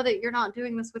 I know that you're not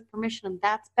doing this with permission and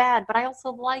that's bad, but I also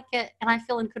like it and I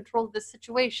feel in control of this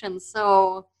situation.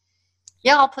 So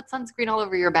yeah, I'll put sunscreen all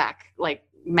over your back. Like,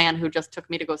 man who just took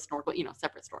me to go snorkel,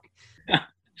 separate story.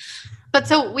 But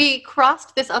so we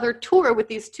crossed this other tour with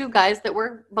these two guys that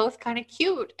were both kind of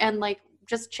cute, and like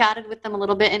just chatted with them a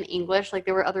little bit in English. Like,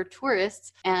 they were other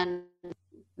tourists, and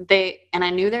I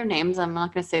knew their names. I'm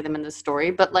not going to say them in this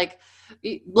story, but like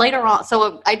later on,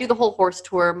 so I do the whole horse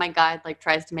tour. My guide like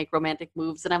tries to make romantic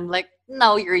moves, and I'm like,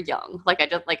 no, you're young. Like,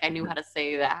 I knew how to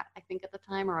say that, I think, at the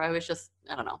time, or I was just,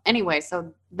 I don't know. Anyway,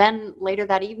 so then later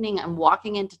that evening, I'm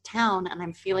walking into town and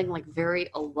I'm feeling like very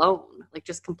alone, like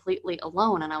just completely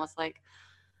alone. And I was like,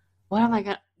 where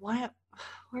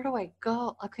do I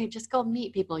go? Okay, just go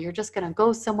meet people. You're just going to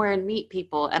go somewhere and meet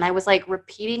people. And I was like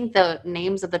repeating the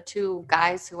names of the two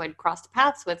guys who I'd crossed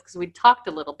paths with, because we'd talked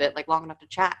a little bit, like long enough to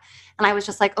chat. And I was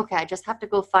just like, okay, I just have to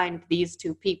go find these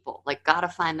two people. Like, gotta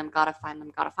find them.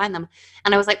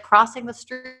 And I was like crossing the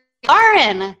street,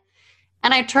 Lauren.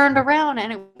 And I turned around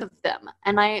and it was them.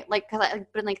 And because I'd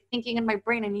been like thinking in my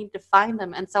brain, I need to find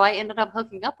them. And so I ended up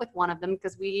hooking up with one of them,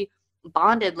 because we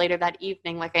bonded later that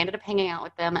evening. Like, I ended up hanging out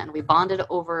with them, and we bonded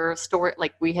over story.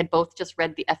 Like, we had both just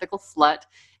read The Ethical Slut,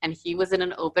 and he was in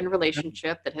an open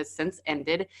relationship that has since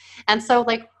ended. And so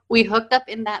like we hooked up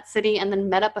in that city, and then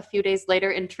met up a few days later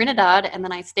in Trinidad, and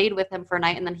then I stayed with him for a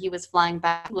night, and then he was flying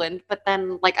back to England. But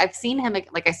then like I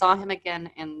saw him again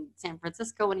in San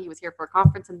Francisco when he was here for a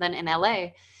conference, and then in LA.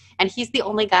 And he's the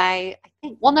only guy, I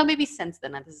think, well, no, maybe since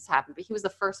then that this has happened, but he was the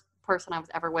first person I was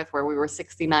ever with where we were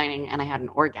 69ing and I had an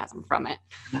orgasm from it.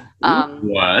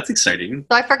 Wow, that's exciting.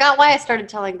 So I forgot why I started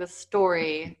telling this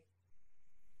story.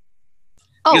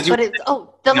 Oh, but it's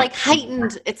like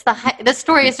heightened. It's the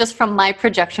story is just from my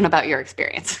projection about your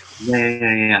experience.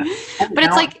 Yeah. But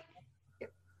it's like,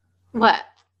 what?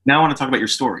 Now I want to talk about your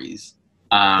stories.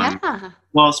 Yeah.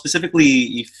 Well,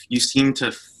 specifically, you seem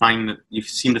to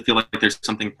feel like there's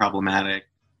something problematic,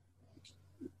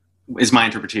 is my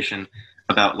interpretation,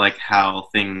 about like how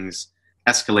things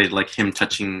escalated, like him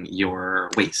touching your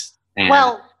waist.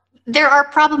 Well, there are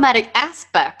problematic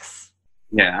aspects.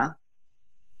 Yeah.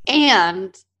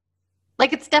 And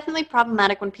like, it's definitely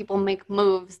problematic when people make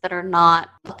moves that are not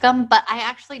welcome, but I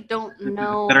actually don't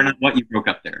know. That are not what you broke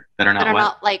up there. That are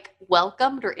not like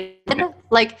welcomed or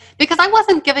like, because I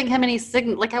wasn't giving him any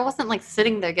signal. Like, I wasn't like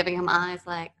sitting there giving him eyes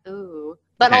like, ooh.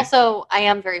 But also I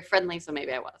am very friendly, so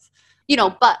maybe I was.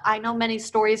 But I know many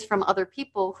stories from other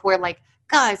people who are like,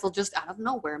 guys will just out of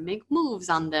nowhere make moves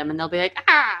on them, and they'll be like,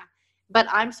 ah. But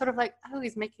I'm sort of like, oh,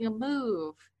 he's making a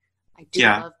move. I do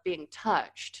love being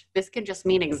touched. This can just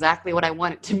mean exactly what I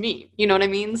want it to mean. You know what I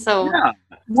mean? So,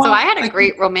 so I had a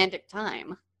great romantic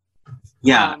time.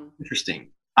 Yeah, interesting.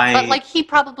 But like, he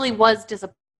probably was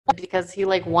disappointed because he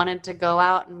like wanted to go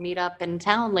out and meet up in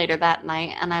town later that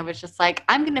night, and I was just like,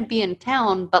 I'm gonna be in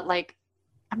town, but like,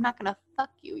 I'm not gonna fuck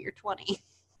you. You're 20.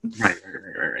 Right.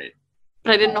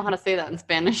 But I didn't know how to say that in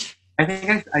Spanish. I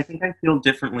think I feel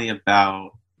differently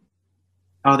about.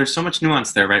 Oh, there's so much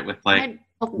nuance there, right? With like.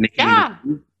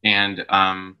 And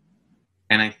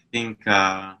I think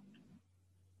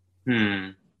do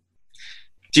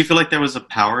you feel like there was a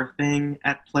power thing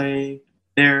at play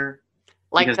there?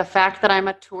 Like, because the fact that I'm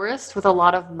a tourist with a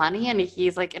lot of money and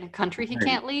he's like in a country he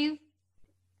can't leave?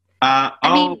 I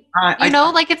mean,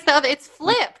 like it's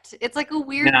flipped. It's like a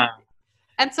weird. Yeah.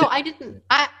 And so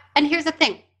and here's the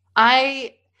thing.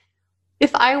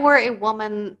 If I were a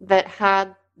woman that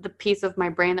had the piece of my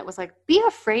brain that was like, be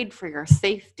afraid for your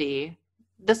safety,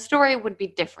 the story would be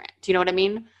different. Do you know what I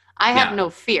mean? I have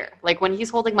no fear. Like, when he's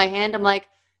holding my hand, I'm like,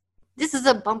 this is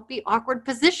a bumpy, awkward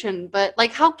position, but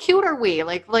like, how cute are we?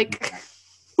 Like,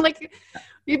 because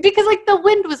like the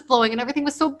wind was blowing and everything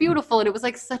was so beautiful, and it was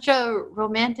like such a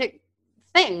romantic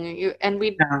thing. And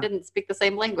we didn't speak the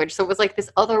same language, so it was like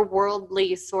this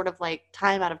otherworldly sort of like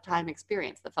time out of time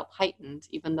experience that felt heightened,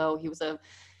 even though he was a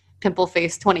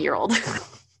pimple-faced 20-year-old.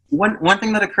 One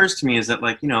thing that occurs to me is that,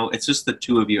 like, it's just the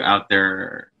two of you out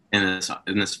there in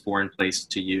this foreign place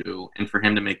to you, and for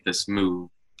him to make this move.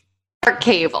 Dark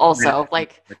cave also,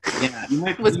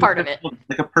 was part of it.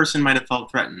 Like, a person might have felt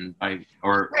threatened by,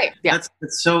 or that's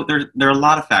so there are a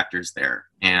lot of factors there,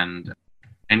 and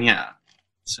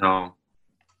so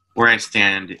where I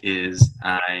stand is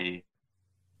I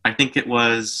think it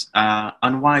was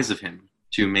unwise of him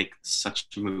to make such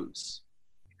moves.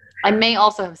 I may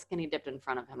also have skinny dipped in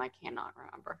front of him. I cannot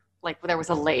remember. Like, there was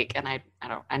a lake, and I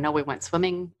know we went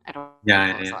swimming. I don't know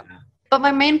what was on. But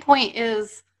my main point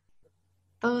is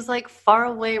those like far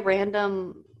away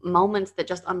random moments that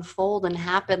just unfold and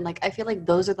happen. Like, I feel like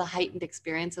those are the heightened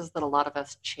experiences that a lot of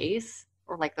us chase,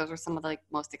 or like those are some of the like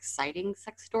most exciting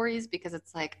sex stories, because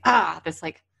it's like, this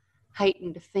like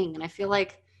heightened thing. And I feel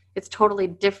like it's totally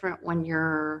different when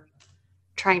you're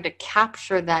trying to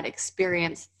capture that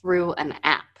experience through an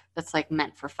app that's like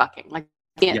meant for fucking. Like,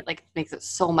 it like makes it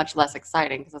so much less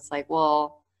exciting because it's like,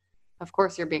 well, of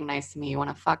course you're being nice to me. You want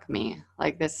to fuck me.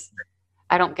 Like this,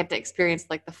 I don't get to experience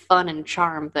like the fun and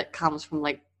charm that comes from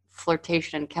like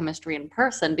flirtation and chemistry in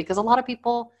person because a lot of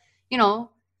people, you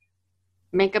know,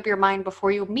 make up your mind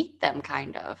before you meet them,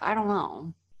 kind of. I don't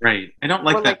know. Right. I don't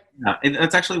like Or that. like,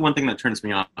 That's actually one thing that turns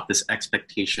me off, this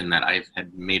expectation that I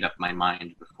had made up my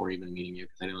mind before even meeting you,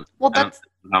 because well, I don't that's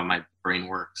know how my brain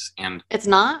works. And it's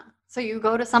not. So you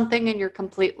go to something and you're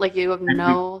complete, like you have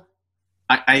no.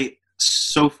 I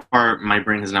so far my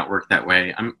brain has not worked that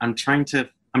way. I'm trying to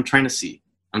see.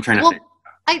 I'm trying to Well,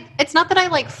 figure. it's not that I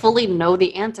like fully know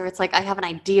the answer. It's like I have an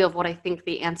idea of what I think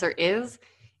the answer is.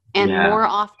 And Yeah. more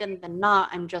often than not,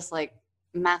 I'm just like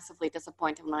massively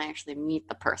disappointed when I actually meet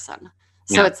the person.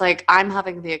 So Yeah. it's like I'm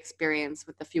having the experience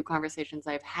with the few conversations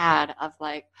I've had of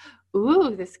like,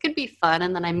 ooh, this could be fun.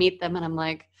 And then I meet them and I'm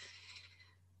like,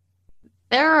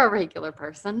 they're a regular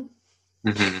person.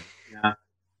 Mm-hmm. Yeah.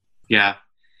 Yeah.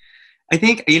 I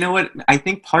think, you know what? I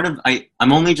think part of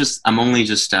I'm only just I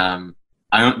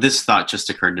don't, this thought just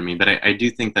occurred to me, but I do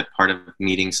think that part of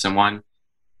meeting someone,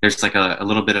 there's like a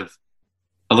little bit of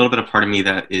part of me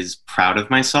that is proud of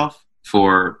myself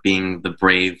for being the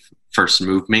brave first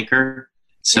move maker.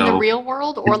 So in the real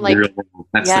world, or in the like, real world,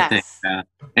 that's yes. the thing. Yeah.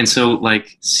 And so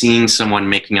like seeing someone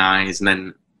making eyes and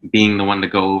then being the one to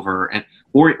go over, and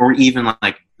or even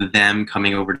like them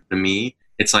coming over to me,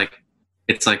 it's like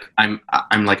I'm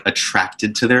like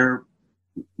attracted to their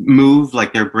move,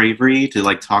 like their bravery to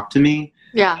like talk to me.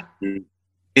 Yeah.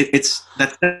 It's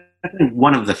that's definitely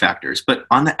one of the factors, but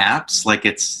on the apps, like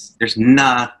there's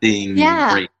nothing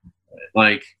great.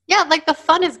 Like, yeah, like the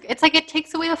fun is, it's like it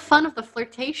takes away the fun of the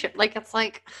flirtation. Like it's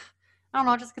like, I don't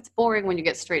know, it just gets boring when you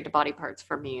get straight to body parts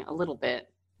for me a little bit.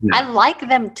 yeah. I like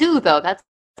them too, though.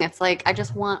 It's like I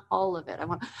just want all of it.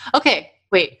 Okay,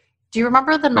 wait. Do you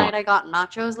remember the night I got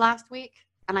nachos last week?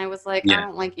 And I was like, I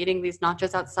don't like eating these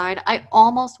nachos outside. I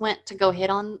almost went to go hit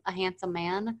on a handsome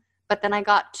man, but then I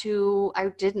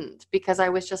didn't, because I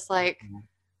was just like,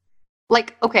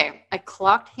 okay, I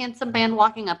clocked handsome man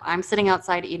walking up. I'm sitting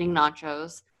outside eating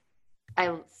nachos.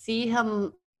 I see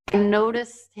him. I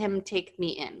notice him take me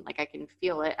in. Like I can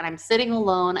feel it. And I'm sitting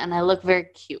alone and I look very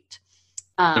cute.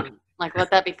 Like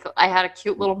let that be. I had a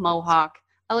cute little mohawk.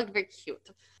 I looked very cute.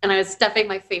 And I was stuffing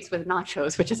my face with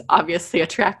nachos, which is obviously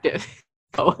attractive.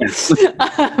 Like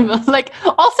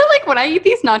also, like when I eat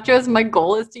these nachos, my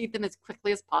goal is to eat them as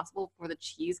quickly as possible before the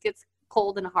cheese gets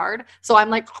cold and hard. So I'm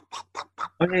like,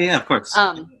 okay, yeah, of course.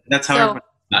 That's how everyone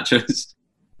nachos.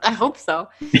 I hope so.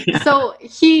 Yeah. So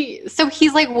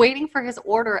he's like waiting for his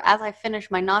order as I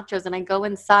finish my nachos, and I go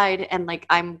inside and like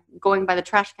I'm going by the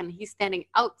trash can. And he's standing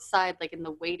outside, like in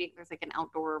the waiting. There's like an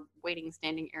outdoor waiting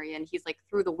standing area, and he's like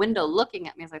through the window looking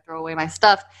at me as I throw away my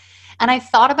stuff. And I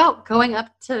thought about going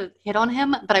up to hit on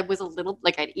him, but I was a little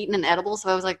like I'd eaten an edible, so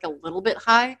I was like a little bit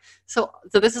high. So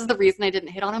this is the reason I didn't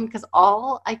hit on him, because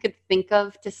all I could think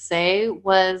of to say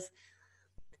was,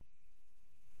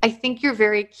 I think you're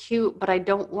very cute, but I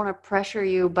don't want to pressure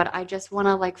you, but I just want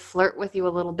to like flirt with you a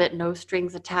little bit, no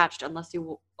strings attached, unless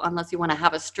you want to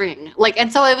have a string. Like,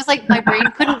 and so it was like my brain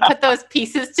couldn't put those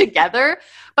pieces together,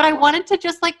 but I wanted to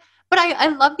just like, but I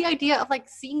love the idea of like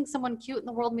seeing someone cute in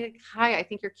the world and be like, hi, I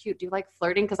think you're cute. Do you like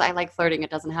flirting? Because I like flirting. It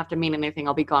doesn't have to mean anything.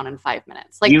 I'll be gone in 5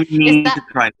 minutes. Like, you need to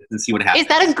try this and see what happens. Is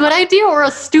that a good idea or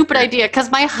a stupid idea? Because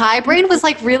my high brain was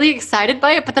like really excited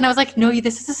by it, but then I was like, no,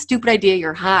 this is a stupid idea.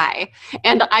 You're high.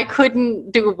 And I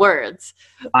couldn't do words.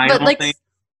 I don't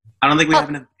think we have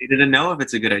enough data to know if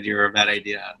it's a good idea or a bad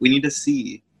idea. We need to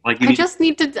see. Like, I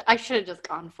should have just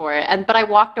gone for it. But I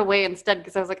walked away instead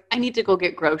because I was like, I need to go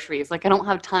get groceries. Like, I don't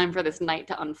have time for this night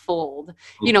to unfold,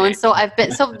 you know? And so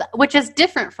which is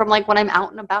different from like when I'm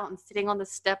out and about and sitting on the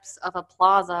steps of a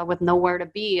plaza with nowhere to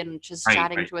be and just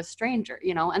chatting to a stranger,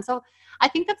 you know? And so I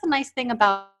think that's a nice thing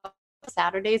about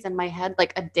Saturdays in my head,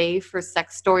 like a day for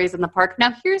sex stories in the park.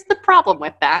 Now, here's the problem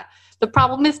with that. The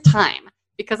problem is time.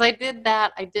 Because I did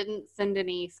that, I didn't send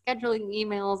any scheduling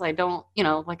emails. I don't, you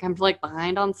know, like I'm like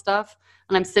behind on stuff.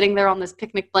 And I'm sitting there on this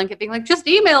picnic blanket being like, just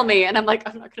email me. And I'm like,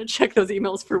 I'm not going to check those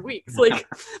emails for weeks. Like,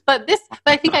 but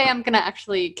I think I am going to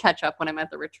actually catch up when I'm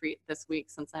at the retreat this week,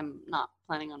 since I'm not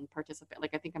planning on participating.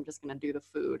 Like, I think I'm just going to do the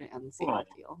food and see how I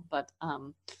feel. But,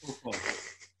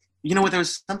 you know what, there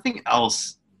was something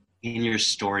else in your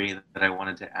story that I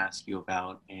wanted to ask you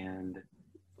about. And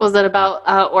was it about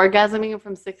orgasming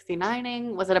from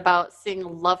 69ing? Was it about seeing a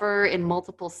lover in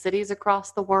multiple cities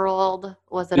across the world?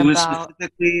 Was it about...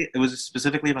 It was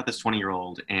specifically about this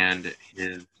 20-year-old and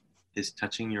his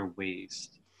touching your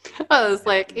waist. I was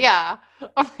like, yeah.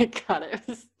 Oh my God, it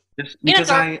was Just in a because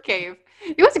dark cave.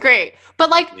 It was great. But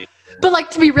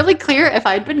to be really clear, if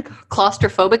I'd been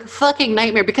claustrophobic, fucking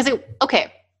nightmare because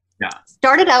yeah,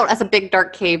 started out as a big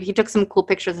dark cave. He took some cool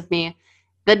pictures of me.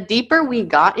 The deeper we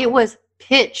got, it was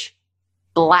pitch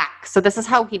black. So this is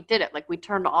how he did it. Like we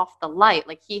turned off the light.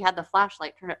 Like he had the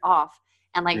flashlight, turned it off,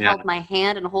 and like yeah, held my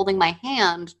hand, and holding my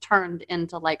hand turned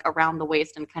into like around the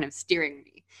waist and kind of steering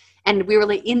me. And we were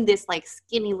like in this like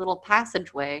skinny little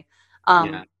passageway.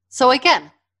 yeah. So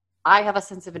again, I have a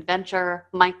sense of adventure.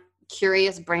 My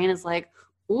curious brain is like,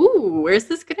 ooh, where's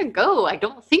this gonna go? I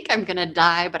don't think I'm gonna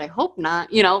die, but I hope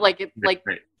not. You know, like it, Right,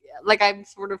 like I'm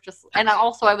sort of just, and I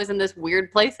was in this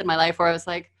weird place in my life where I was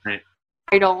like, right.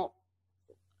 I don't,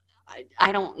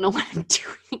 I don't know what I'm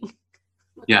doing.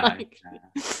 Yeah. Like,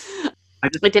 I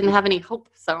just I didn't have any hope.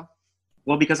 So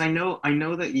well because I know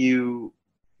that you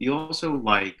also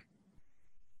like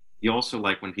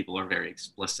when people are very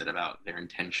explicit about their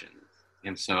intentions,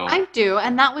 and so I do,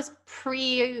 and that was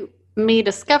pre me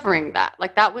discovering that.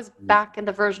 Like that was back in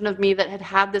the version of me that had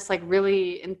had this like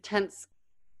really intense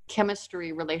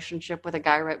chemistry relationship with a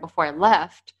guy right before I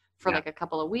left for yeah, like a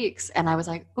couple of weeks, and I was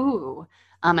like, ooh.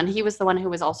 And he was the one who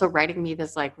was also writing me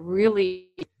this like really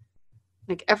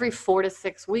like every 4 to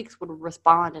 6 weeks would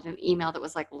respond in an email that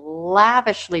was like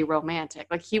lavishly romantic.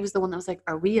 Like he was the one that was like,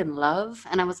 "Are we in love?"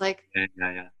 And I was like,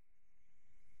 yeah.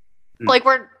 "Like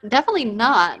we're definitely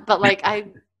not, but like I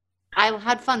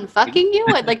had fun fucking you.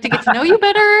 I'd like to get to know you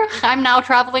better. I'm now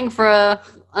traveling for a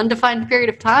undefined period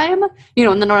of time." You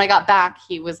know, and then when I got back,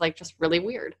 he was like just really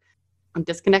weird. And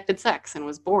disconnected sex and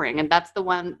was boring. And that's the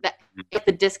one that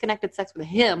the disconnected sex with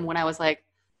him when I was like,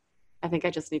 I think I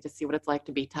just need to see what it's like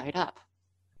to be tied up.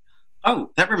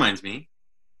 Oh, that reminds me.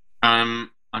 On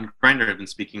Grindr, I've been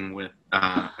speaking with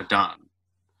a Dom,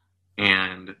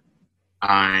 and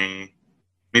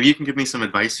maybe you can give me some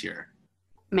advice here.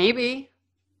 Maybe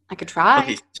I could try.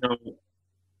 Okay,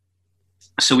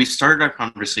 so we started our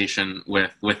conversation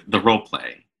with the role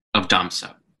play of Dom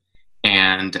sub,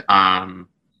 and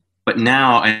but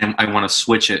now I want to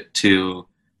switch it to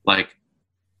like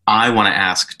I want to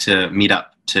ask to meet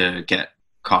up to get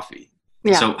coffee.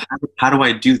 Yeah. So how do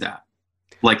I do that?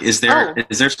 Like, is there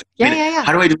Yeah.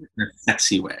 how do I do it in a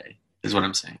sexy way? Is what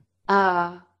I'm saying.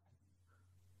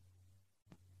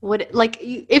 Would it, like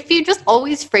if you just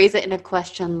always phrase it in a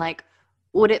question like,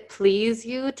 would it please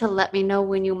you to let me know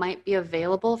when you might be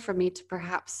available for me to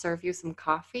perhaps serve you some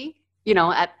coffee? You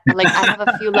know, at like I have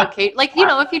a few locations. Like you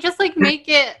know, if you just like make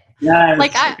it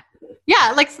like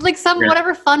like some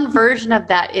whatever fun version of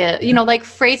that is. You know, like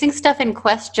phrasing stuff in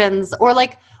questions or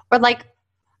like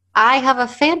I have a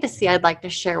fantasy I'd like to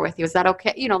share with you. Is that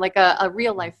okay? You know, like a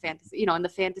real life fantasy. You know, in the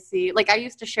fantasy, like I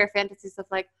used to share fantasies of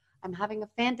like I'm having a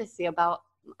fantasy about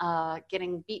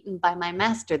getting beaten by my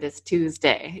master this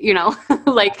Tuesday, you know,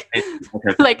 like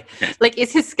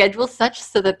is his schedule such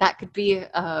so that could be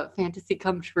a fantasy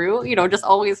come true, you know, just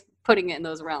always putting it in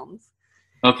those realms.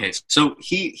 Okay, so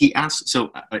he asked.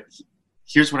 So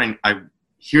here's what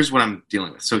here's what I'm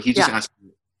dealing with. So he just asked,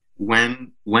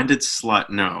 when did Slut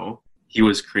know he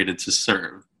was created to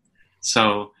serve?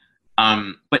 So,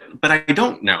 but I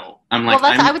don't know. I'm like,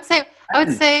 well, I would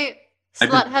say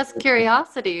Slut has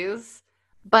curiosities,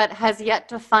 but has yet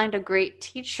to find a great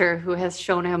teacher who has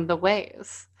shown him the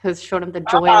ways, who's shown him the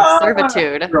joy of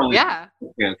servitude. Really? Yeah.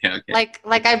 Okay.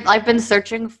 Like I've been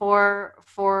searching for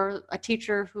a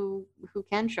teacher who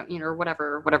can show, you know,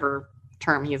 whatever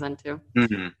term he's into.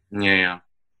 Mm-hmm.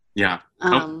 Yeah.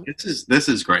 This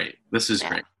is great. This is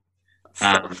great.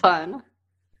 So fun.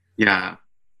 Yeah,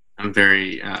 I'm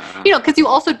very. You know, because you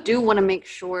also do want to make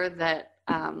sure that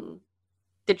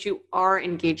that you are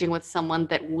engaging with someone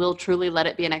that will truly let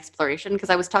it be an exploration.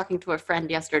 Because I was talking to a friend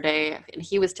yesterday, and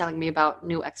he was telling me about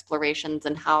new explorations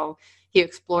and how he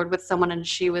explored with someone, and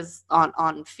she was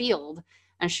on field,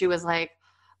 and she was like,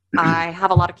 I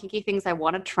have a lot of kinky things I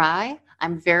want to try.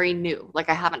 I'm very new. Like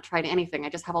I haven't tried anything. I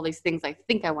just have all these things I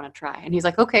think I want to try. And he's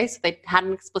like, okay. So they had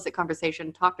an explicit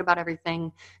conversation, talked about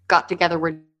everything, got together,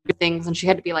 were doing things. And she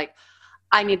had to be like,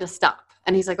 I need to stop.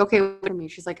 And he's like, okay, wait for me.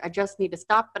 She's like, I just need to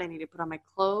stop, but I need to put on my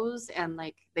clothes. And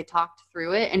like, they talked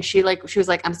through it. And she was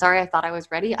like, I'm sorry. I thought I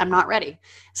was ready. I'm not ready.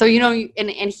 So, you know,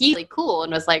 and he really cool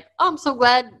and was like, oh, I'm so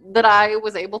glad that I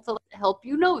was able to help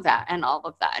you know that and all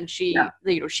of that. And she,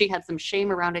 you know, she had some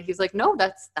shame around it. He's like, no,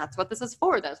 that's what this is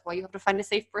for. That's why you have to find a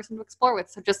safe person to explore with.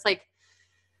 So just like,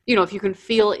 you know, if you can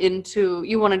feel into,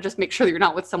 you want to just make sure that you're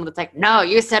not with someone that's like, no,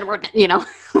 you said we're, you know,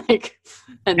 like,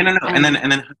 no. And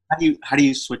then how do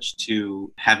you switch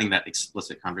to having that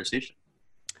explicit conversation?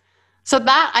 So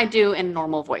that I do in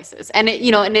normal voices. And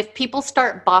and if people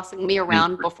start bossing me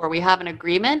around before we have an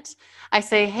agreement, I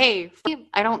say, "Hey,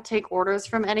 I don't take orders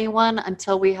from anyone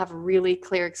until we have really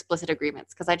clear explicit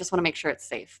agreements because I just want to make sure it's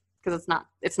safe because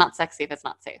it's not sexy if it's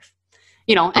not safe."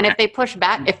 And if they push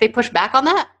back on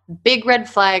that, big red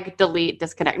flag, delete,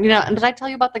 disconnect. And did I tell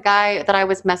you about the guy that I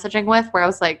was messaging with where I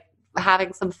was like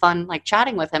having some fun like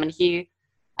chatting with him, and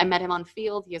I met him on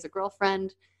Field, he has a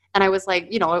girlfriend, and I was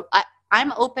like,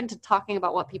 I'm open to talking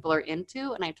about what people are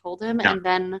into, and I told him, and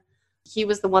then he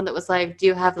was the one that was like, "Do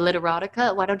you have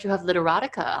literotica? Why don't you have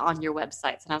literotica on your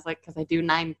websites?" And I was like, "Because I do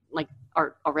 9 like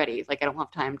art already. Like I don't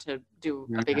have time to do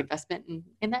a big investment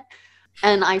in that."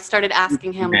 And I started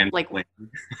asking him like,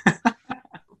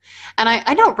 and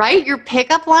I know, right? Your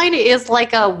pickup line is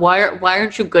like a why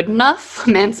aren't you good enough,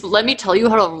 man? So let me tell you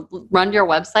how to run your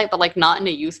website, but like not in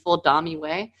a useful dommy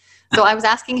way. So I was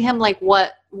asking him like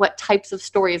what types of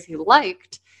stories he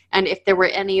liked, and if there were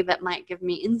any that might give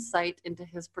me insight into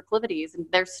his proclivities. And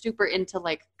they're super into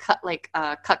like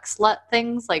cuck slut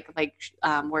things, like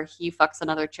where he fucks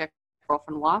another chick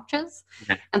girlfriend watches.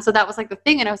 Okay. And so that was like the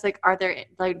thing. And I was like, are there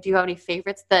like, do you have any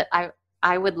favorites that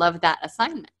I would love that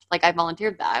assignment? Like I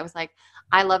volunteered that. I was like,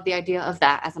 I love the idea of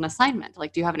that as an assignment.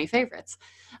 Like, do you have any favorites?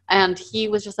 And he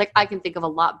was just like, I can think of a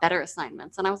lot better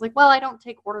assignments. And I was like, well, I don't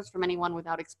take orders from anyone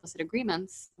without explicit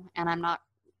agreements. And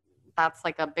that's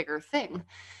like a bigger thing.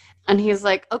 And he's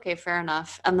like, okay, fair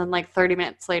enough. And then like 30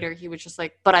 minutes later, he was just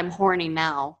like, but I'm horny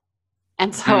now.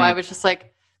 And so I was just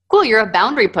like, cool, you're a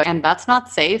boundary push, and that's not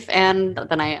safe. And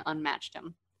then I unmatched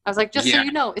him. I was like, just so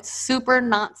you know, it's super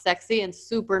not sexy and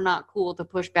super not cool to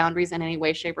push boundaries in any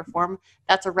way, shape, or form.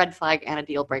 That's a red flag and a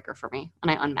deal breaker for me.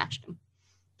 And I unmatched him.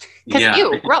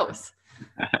 Because gross.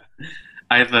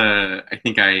 I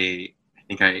think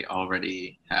I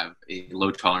already have a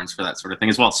low tolerance for that sort of thing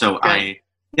as well. So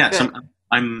Good. So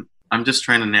I'm just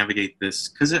trying to navigate this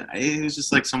because it was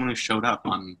just like someone who showed up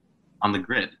on the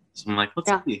grid. So I'm like, let's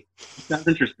see. That's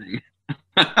interesting.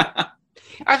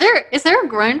 Is there a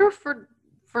grinder for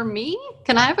me?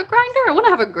 Can I have a grinder? I want to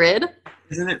have a grid.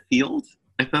 Isn't it Field?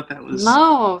 I thought that was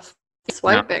no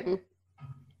swiping.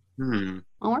 No.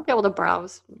 I want to be able to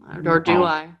browse, or do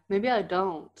I? Maybe I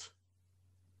don't.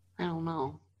 I don't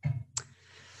know.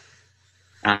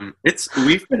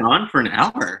 We've been on for an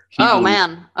hour. Oh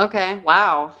man. Okay.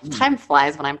 Wow. Time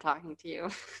flies when I'm talking to you.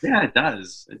 Yeah, it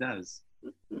does. It does.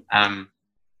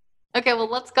 Okay, well,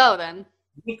 let's go then.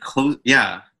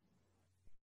 Yeah.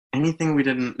 Anything we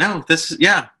didn't? No.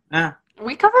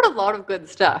 We covered a lot of good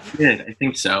stuff. We did. I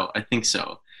think so.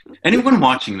 Anyone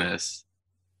watching this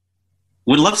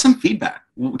would love some feedback.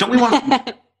 Don't we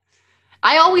want?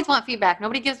 I always want feedback.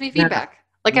 Nobody gives me feedback.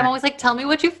 I'm always like, tell me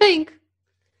what you think.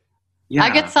 Yeah. I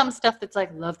get some stuff that's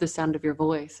like, love the sound of your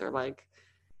voice, or like,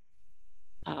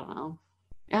 I don't know.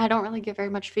 Yeah, I don't really get very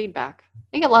much feedback.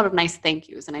 I get a lot of nice thank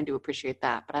yous, and I do appreciate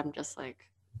that. But I'm just like,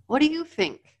 what do you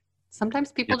think?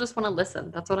 Sometimes people just want to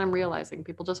listen. That's what I'm realizing.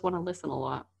 People just want to listen a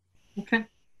lot. Okay,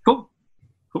 cool.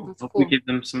 That's Hope cool. we give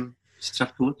them some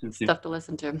stuff to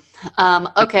listen to.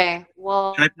 Okay,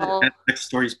 well. Should I put Sex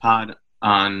Stories Pod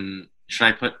on? Should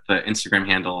I put the Instagram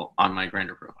handle on my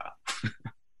Grindr profile?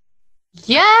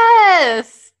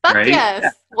 Yes! Fuck right? Yes! Yeah.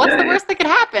 What's the worst that could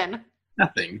happen?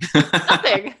 Nothing.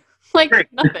 Nothing.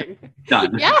 Nothing.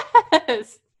 Done.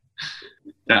 Yes!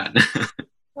 Done.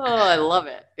 Oh, I love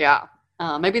it. Yeah.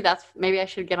 Maybe I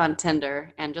should get on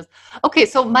Tinder and just. Okay,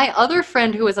 so my other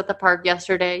friend who was at the park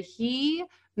yesterday, he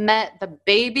met the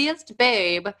babiest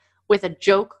babe with a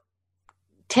joke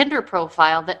Tinder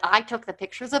profile that I took the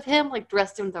pictures of him, like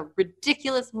dressed in the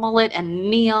ridiculous mullet and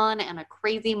neon and a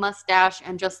crazy mustache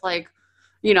and just like,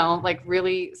 like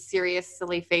really serious,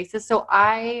 silly faces. So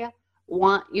I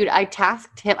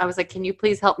tasked him. I was like, can you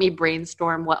please help me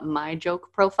brainstorm what my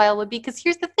joke profile would be? Because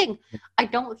here's the thing. I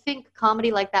don't think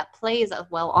comedy like that plays as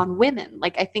well on women.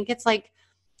 Like, I think it's like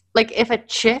if a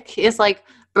chick is like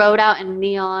broed out in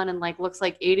neon and like looks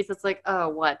like 80s, it's like, oh,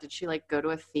 what? Did she like go to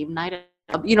a theme night?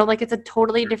 Like it's a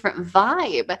totally different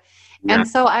vibe. Yeah. And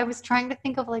so I was trying to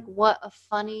think of like what a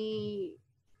funny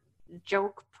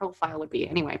joke profile would be.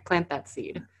 Anyway, plant that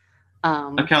seed.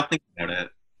 Okay, I'll think about it.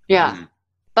 Yeah.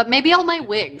 But maybe all my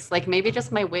wigs, like maybe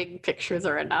just my wig pictures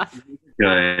are enough.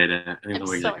 Good. I'm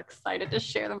so excited to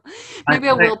share them. Maybe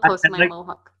I will post my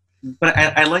mohawk. But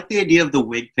I like the idea of the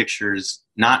wig pictures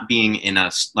not being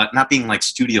like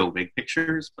studio wig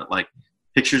pictures, but like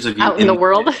pictures of you out in the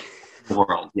world. The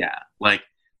world, yeah. Like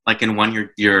in one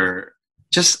you're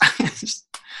just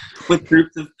with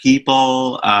groups of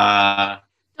people.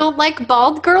 Don't like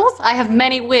bald girls? I have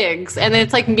many wigs, and then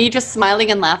it's like me just smiling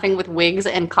and laughing with wigs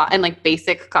and like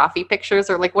basic coffee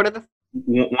pictures, or like what are the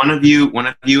one of you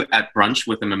at brunch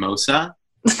with a mimosa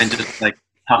and just like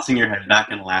tossing your head back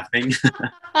and laughing.